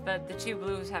 But the 2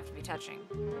 blues have to be touching.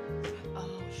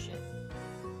 Oh shit.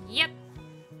 Yep.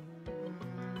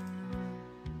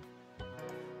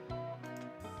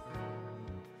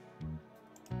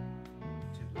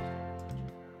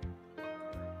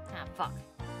 Ah, fuck.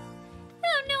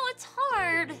 Oh no, it's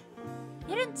hard.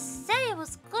 You didn't say it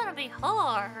was gonna be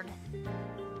hard.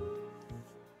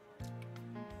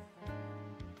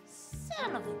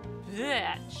 Son of a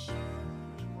bitch.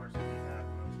 Which worse if you have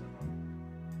most of them.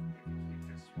 If you keep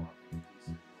just swapping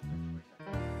pieces, you'll eventually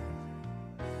have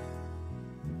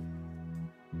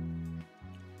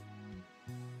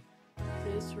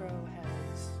This row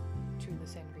has 2 of the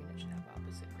same green. It should have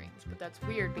opposite greens. But that's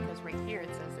weird because right here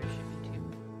it says there should be 2.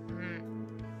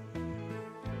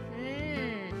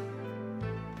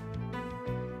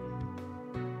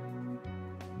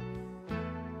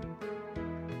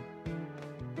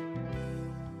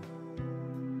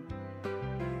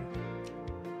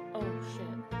 Oh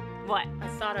shit. What? I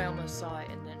thought I almost saw it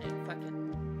and then it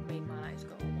fucking made my eyes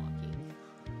go all wonky.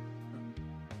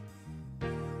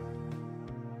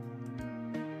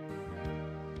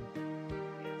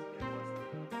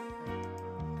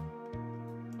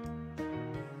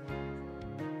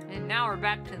 And now we're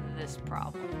back to this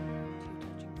problem. 2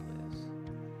 touching blues.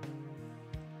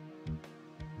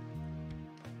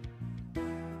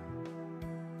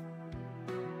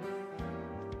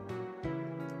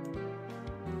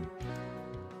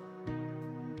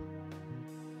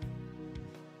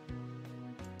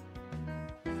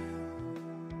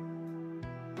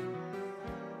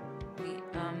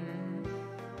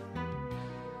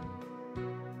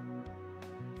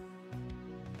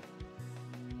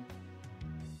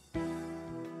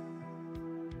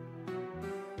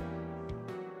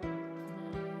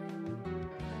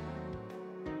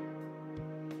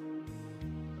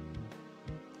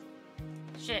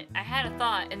 Shit, I had a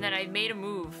thought and then I made a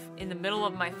move in the middle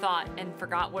of my thought and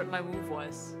forgot what my move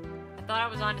was. I thought I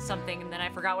was onto something, and then I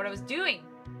forgot what I was doing.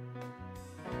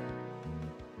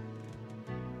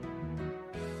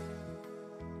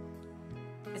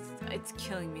 It's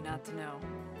killing me not to know.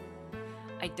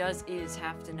 I is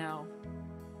have to know.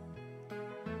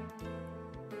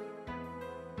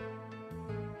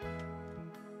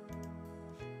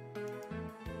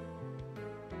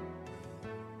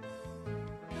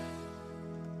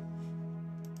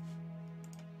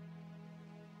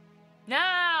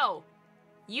 No!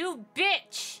 You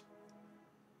bitch!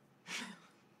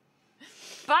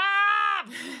 Bob!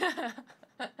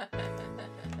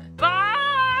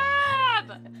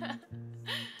 Bob!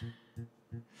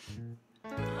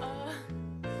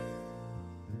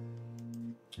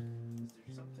 Is there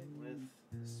something with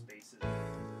the spaces and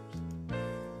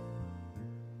numbers?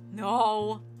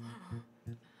 No.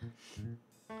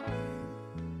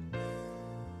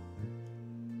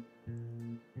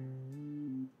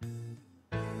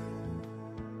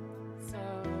 So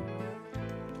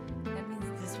That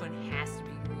means this one has to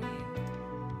be green.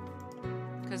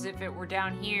 Because if it were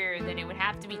down here, then it would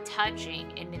have to be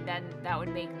touching, and then that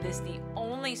would make this the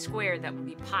only square that would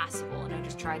be possible. And I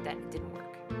just tried that and it didn't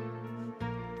work.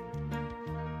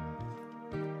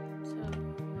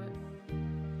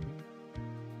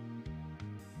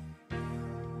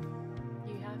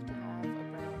 you have to have a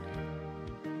brown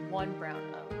and one brown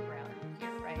around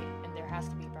here, right? And there has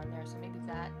to be brown there, so maybe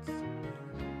that's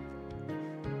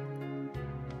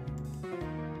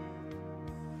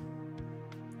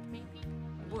maybe.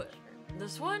 What?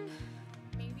 This one?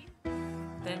 Maybe.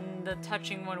 Then the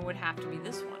touching one would have to be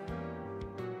this one.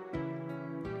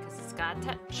 Because it's got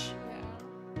touch. Yeah.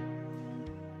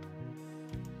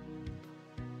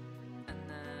 And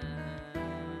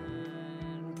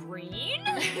then green?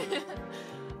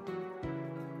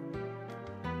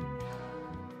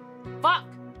 Fuck!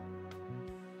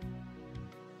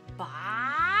 Bob?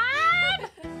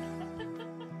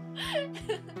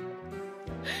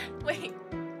 Wait.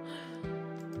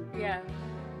 Yeah.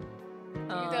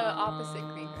 Do the opposite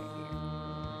green right here.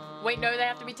 Wait, no, they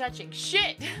have to be touching.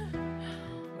 Shit!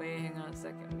 Wait, hang on a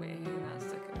second. Wait, hang on a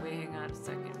second. Wait, hang on a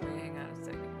second. Wait, hang on a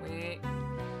second. Wait.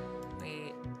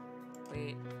 Wait.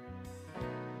 Wait.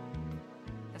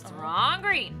 That's the wrong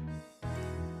green.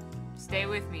 Stay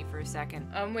with me for a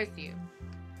second. I'm with you.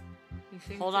 You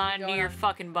seem Hold to be on to going your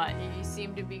fucking butt. You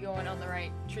seem to be going on the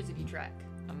right electricity track.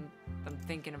 I'm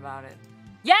thinking about it.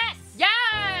 Yes!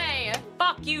 Yay!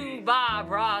 Fuck you, Bob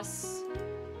Ross.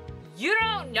 You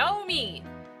don't know me.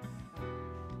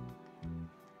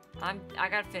 I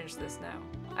gotta finish this now.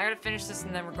 I gotta finish this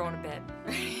and then we're going to bed.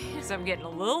 Because I'm getting a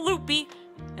little loopy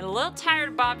and a little tired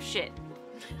of Bob's shit.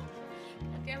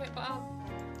 Damn it, Bob.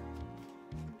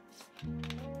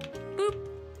 Boop.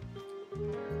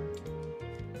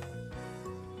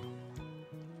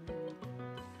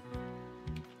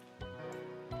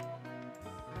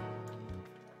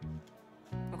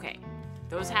 Okay.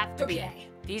 Those have to be. Okay.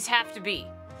 These have to be.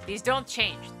 These don't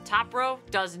change. Top row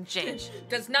doesn't change.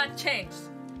 Does not change.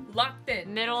 Locked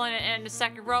in. Middle and the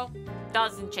second row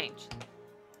doesn't change.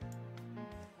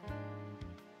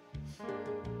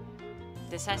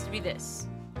 This has to be this.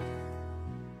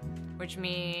 Which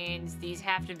means these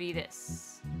have to be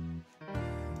this.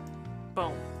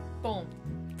 Boom. Boom.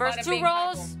 First Bada two bing,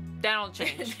 rows, bada they don't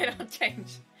change. They don't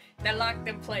change. They're locked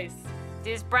in place.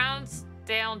 These browns,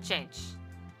 they don't change.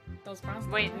 Those browns.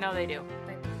 Wait, no they do.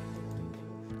 They,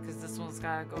 Because this one's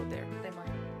gotta go there. they might.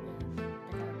 Yeah. They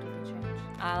gotta do the change.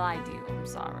 I lied to you, I'm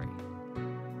sorry.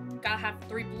 Gotta have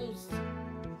 3 blues.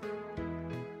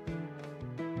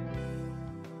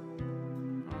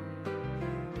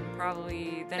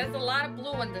 Probably then. There's a lot of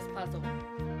blue in this puzzle.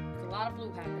 There's a lot of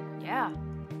blue happening. Yeah.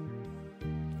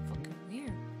 Fucking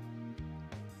weird.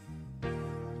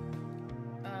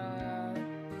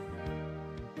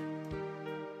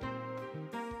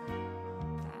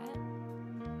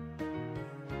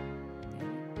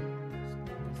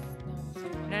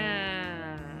 That?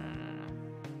 No.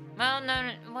 Well,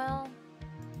 no. Well,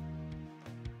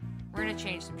 we're gonna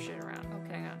change some shit around.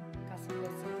 Okay. Hang on. Got some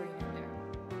green in there.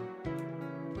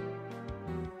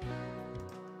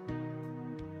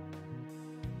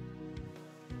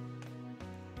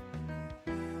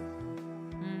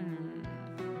 Hmm.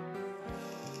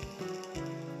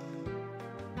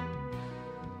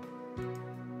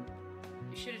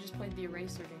 You should have just played the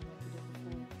eraser game like you did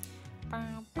before.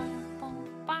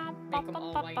 Make Make them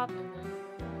all white and then...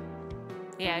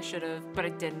 Yeah, I should have, but I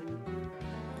didn't.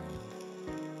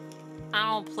 I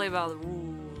don't play by the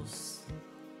rules.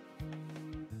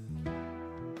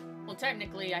 Well,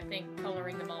 technically, I think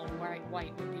coloring them all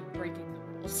white would be breaking the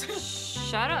rules.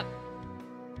 Shut up.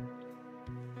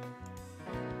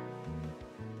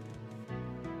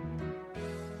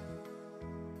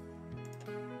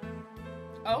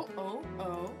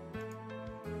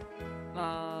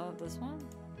 This one?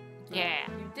 Yeah.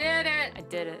 You did it! I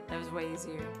did it. That was way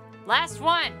easier. Last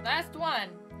one! Last one!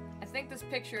 I think this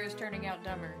picture is turning out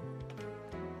dumber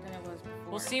than it was before.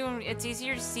 We'll see when it's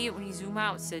easier to see it when you zoom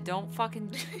out, Sid. Don't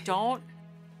fucking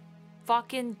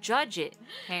judge it.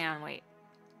 Hang on, wait.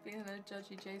 Being a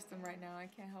judgy Jason right now, I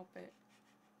can't help it.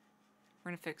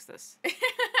 We're gonna fix this.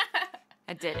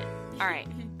 I did it. Alright.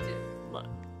 You did. Look.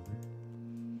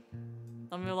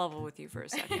 Let me level with you for a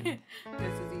second.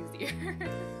 This is easier.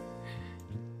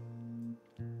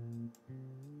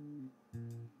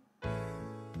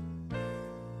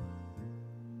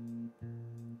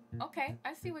 Okay,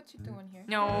 I see what you're doing here.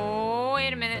 No,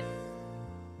 wait a minute.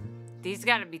 These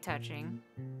gotta be touching.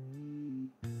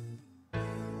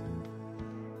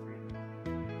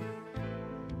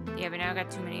 Yeah, but now I got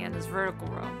too many on this vertical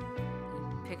row.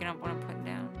 I'm picking up what I'm putting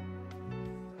down.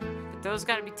 But those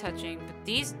gotta be touching, but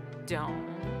these don't.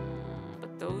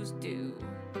 But those do.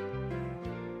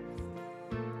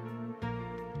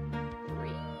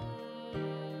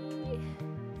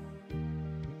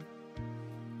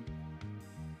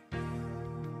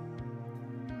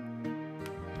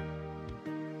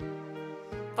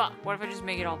 Fuck, what if I just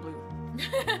make it all blue?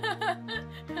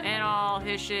 And all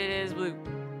his shit is blue.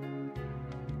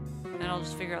 And I'll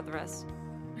just figure out the rest.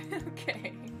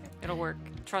 Okay. It'll work.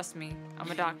 Trust me.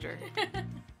 I'm a doctor.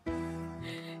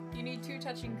 You need 2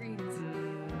 touching greens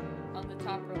on the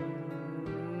top row.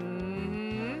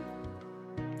 Mm-hmm.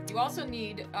 You also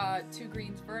need 2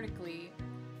 greens vertically.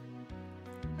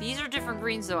 These are different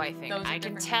greens though, I think. Those are I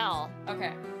can different tell.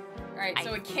 Okay. Alright,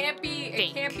 so it can't be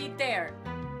there.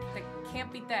 It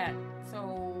can't be that.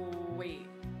 So wait.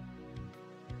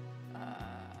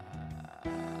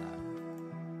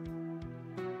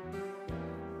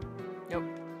 Nope.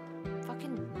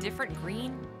 Fucking different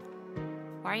green?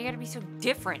 Why you gotta be so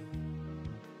different?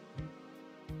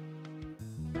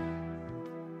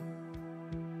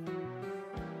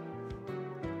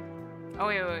 Oh,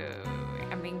 wait.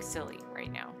 I'm being silly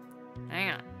right now.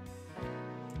 Hang on.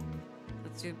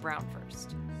 Let's do brown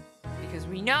first. Because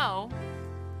we know...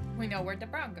 We know where the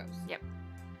brown goes. Yep.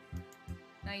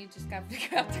 Now you just gotta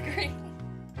figure out the green.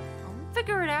 I'll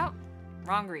figure it out.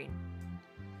 Wrong green.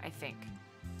 I think.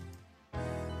 So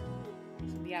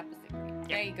the opposite green. Yep.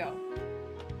 There you go.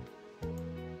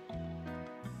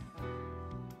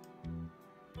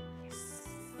 Yes.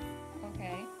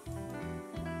 Okay.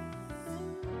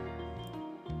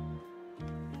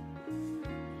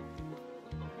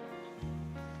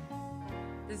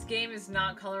 This game is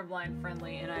not colorblind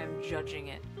friendly, and I am judging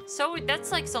it. So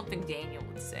that's like something Daniel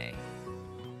would say.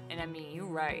 And I mean, you're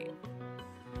right.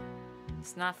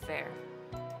 It's not fair.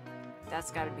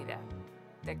 That's gotta be that.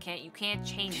 You can't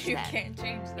change You that. can't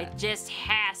change that. It just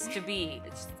has to be.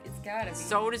 It's gotta be.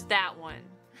 So does that one.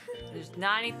 There's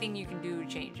not anything you can do to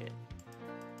change it.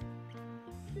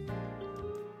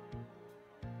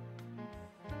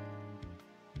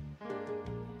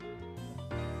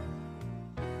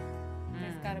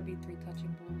 There's gotta be 3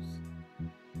 touching blues.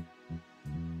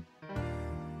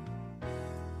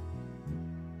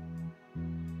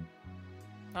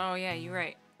 Oh yeah, you're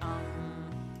right.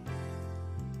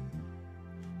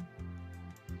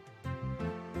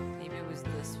 Maybe it was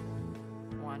this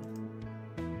one.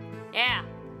 Yeah.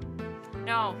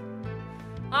 No.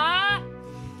 Ah!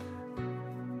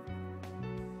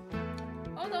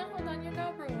 Hold on, you're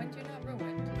not ruined.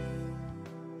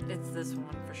 It's this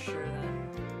one for sure then.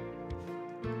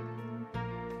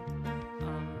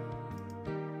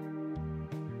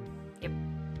 Yep.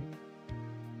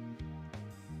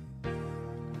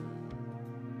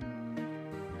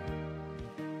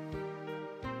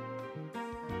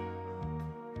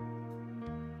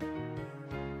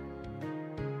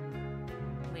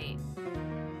 Wait.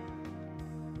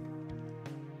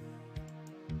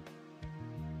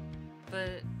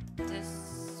 But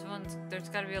this one's, there's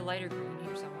gotta be a lighter green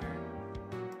here somewhere.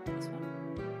 This one.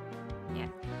 Yeah.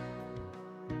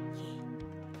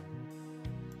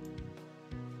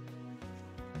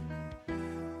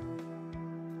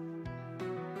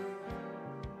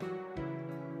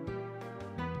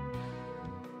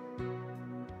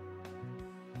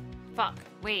 Fuck,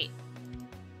 wait.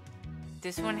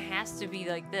 This one has to be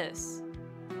like this.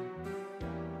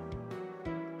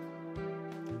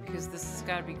 Because this has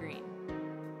gotta be green.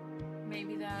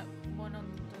 Maybe that one on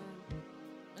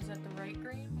the... Is that the right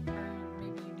green? Or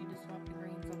maybe you need to swap the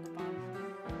greens on the bottom.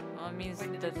 Well, it means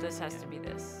Wait, that this has to be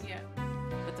this. Yeah.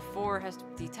 But the 4 has to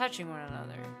be touching one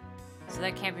another. So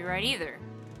that can't be right either.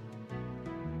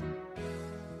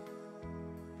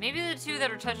 Maybe the 2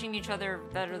 that are touching each other,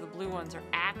 that are the blue ones, are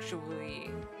actually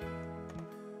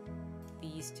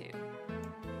these 2.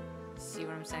 See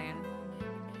what I'm saying?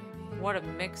 What a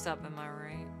mix-up, am I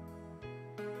right?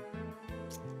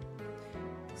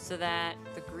 So that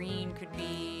the green could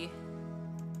be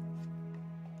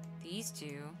these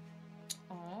two.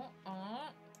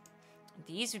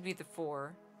 These would be the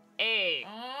 4. Hey.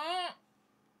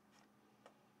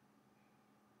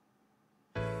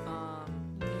 You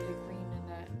need a green in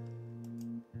that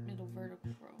middle vertical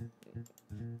row.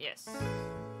 Yes.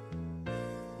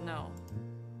 No.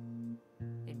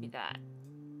 It'd be that.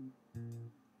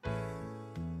 You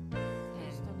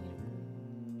still need a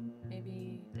green.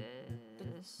 Maybe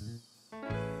This. No,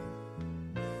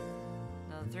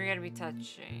 the 3 gotta be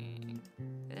touching.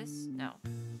 This? No.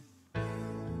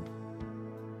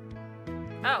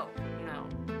 Oh, no.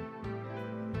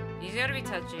 These gotta be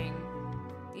touching.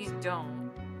 These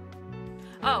don't.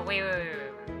 Oh, wait.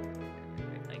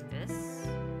 Like this.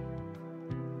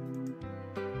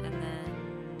 And then...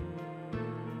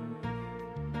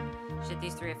 Shit,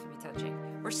 these 3 have to be touching.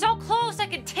 We're so close, I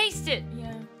can taste it!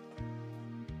 yeah.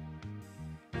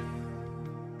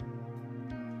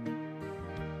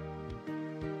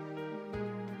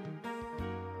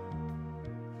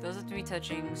 Those have to be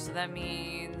touching, so that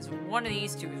means one of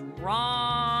these 2 is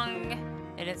wrong,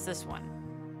 and it's this one.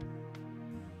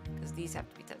 Because these have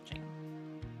to be touching.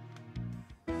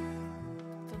 So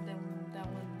then that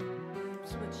one,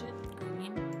 switch it.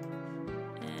 Green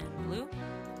and blue.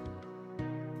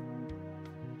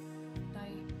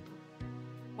 Night.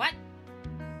 What?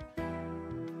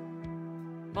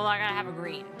 Well, I gotta have a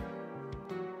green.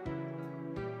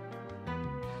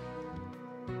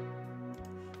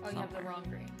 Oh, you have the wrong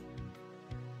green.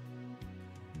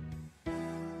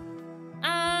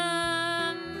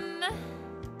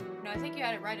 No, I think you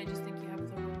had it right. I just think you have the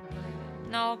wrong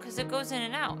green. No, because it goes in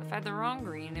and out. If I had the wrong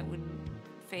green, it would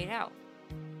fade out.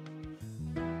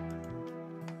 I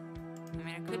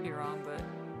mean, I could be wrong, but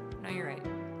no, you're right.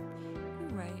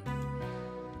 You're right.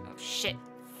 Oh, shit.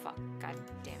 Fuck. God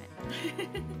damn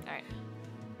it. Alright.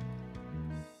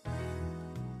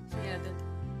 So yeah,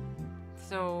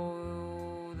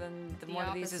 So then The one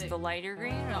of these is opposite- the lighter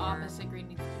green, the or opposite green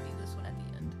needs to be this one at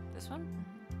the end. this one?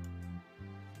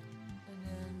 And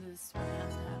then this one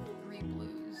has to have 3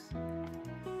 blues.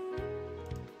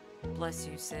 Bless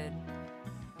you, Sid.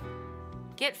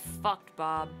 Get fucked,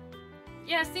 Bob.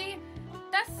 Yeah, see?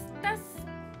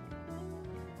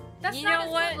 That's You not know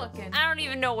as what? good looking. I don't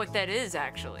even know what that is,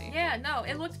 actually. Yeah, no,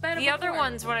 it looks better The other before.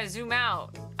 ones, when I zoom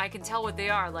out, I can tell what they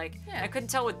are. Like, Yeah. I couldn't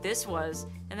tell what this was,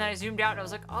 and then I zoomed out and I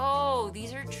was like, oh,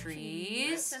 these are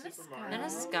trees And a Super sky. Mario. and a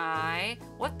sky.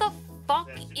 What the fuck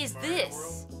That's Super is Mario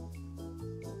this?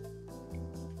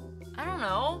 I don't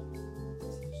know.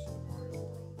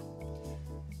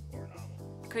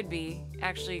 Could be.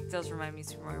 Actually, it does remind me of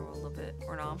Super Mario World a little bit.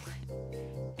 Or not.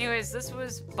 Anyways, this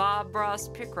was Ross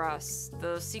Picross,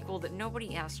 the sequel that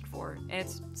nobody asked for. And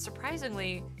it's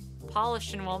surprisingly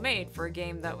polished and well made for a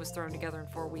game that was thrown together in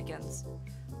 4 weekends.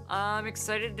 I'm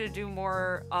excited to do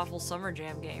more Awful Summer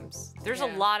Jam games. There's a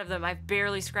Yeah. lot of them. I've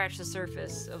barely scratched the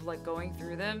surface of like going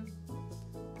through them.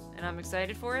 And I'm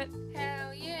excited for it.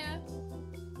 Hell yeah.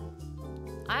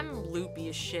 I'm loopy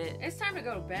as shit. It's time to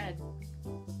go to bed.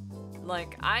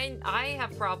 Like, I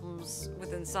have problems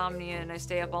with insomnia and I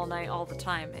stay up all night all the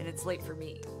time and it's late for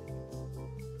me.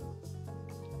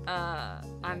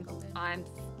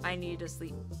 I need to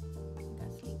sleep.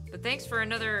 But thanks for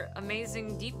another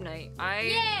amazing DeepNight.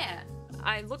 Yeah!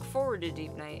 I look forward to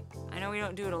DeepNight. I know we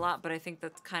don't do it a lot, but I think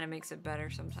that kind of makes it better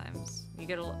sometimes. You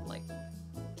get like,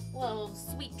 Little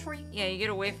sweet treat. yeah, you get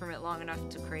away from it long enough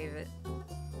to crave it.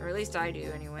 Or at least I do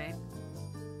anyway.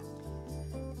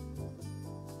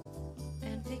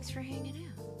 And thanks for hanging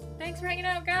out. Thanks for hanging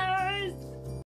out, guys!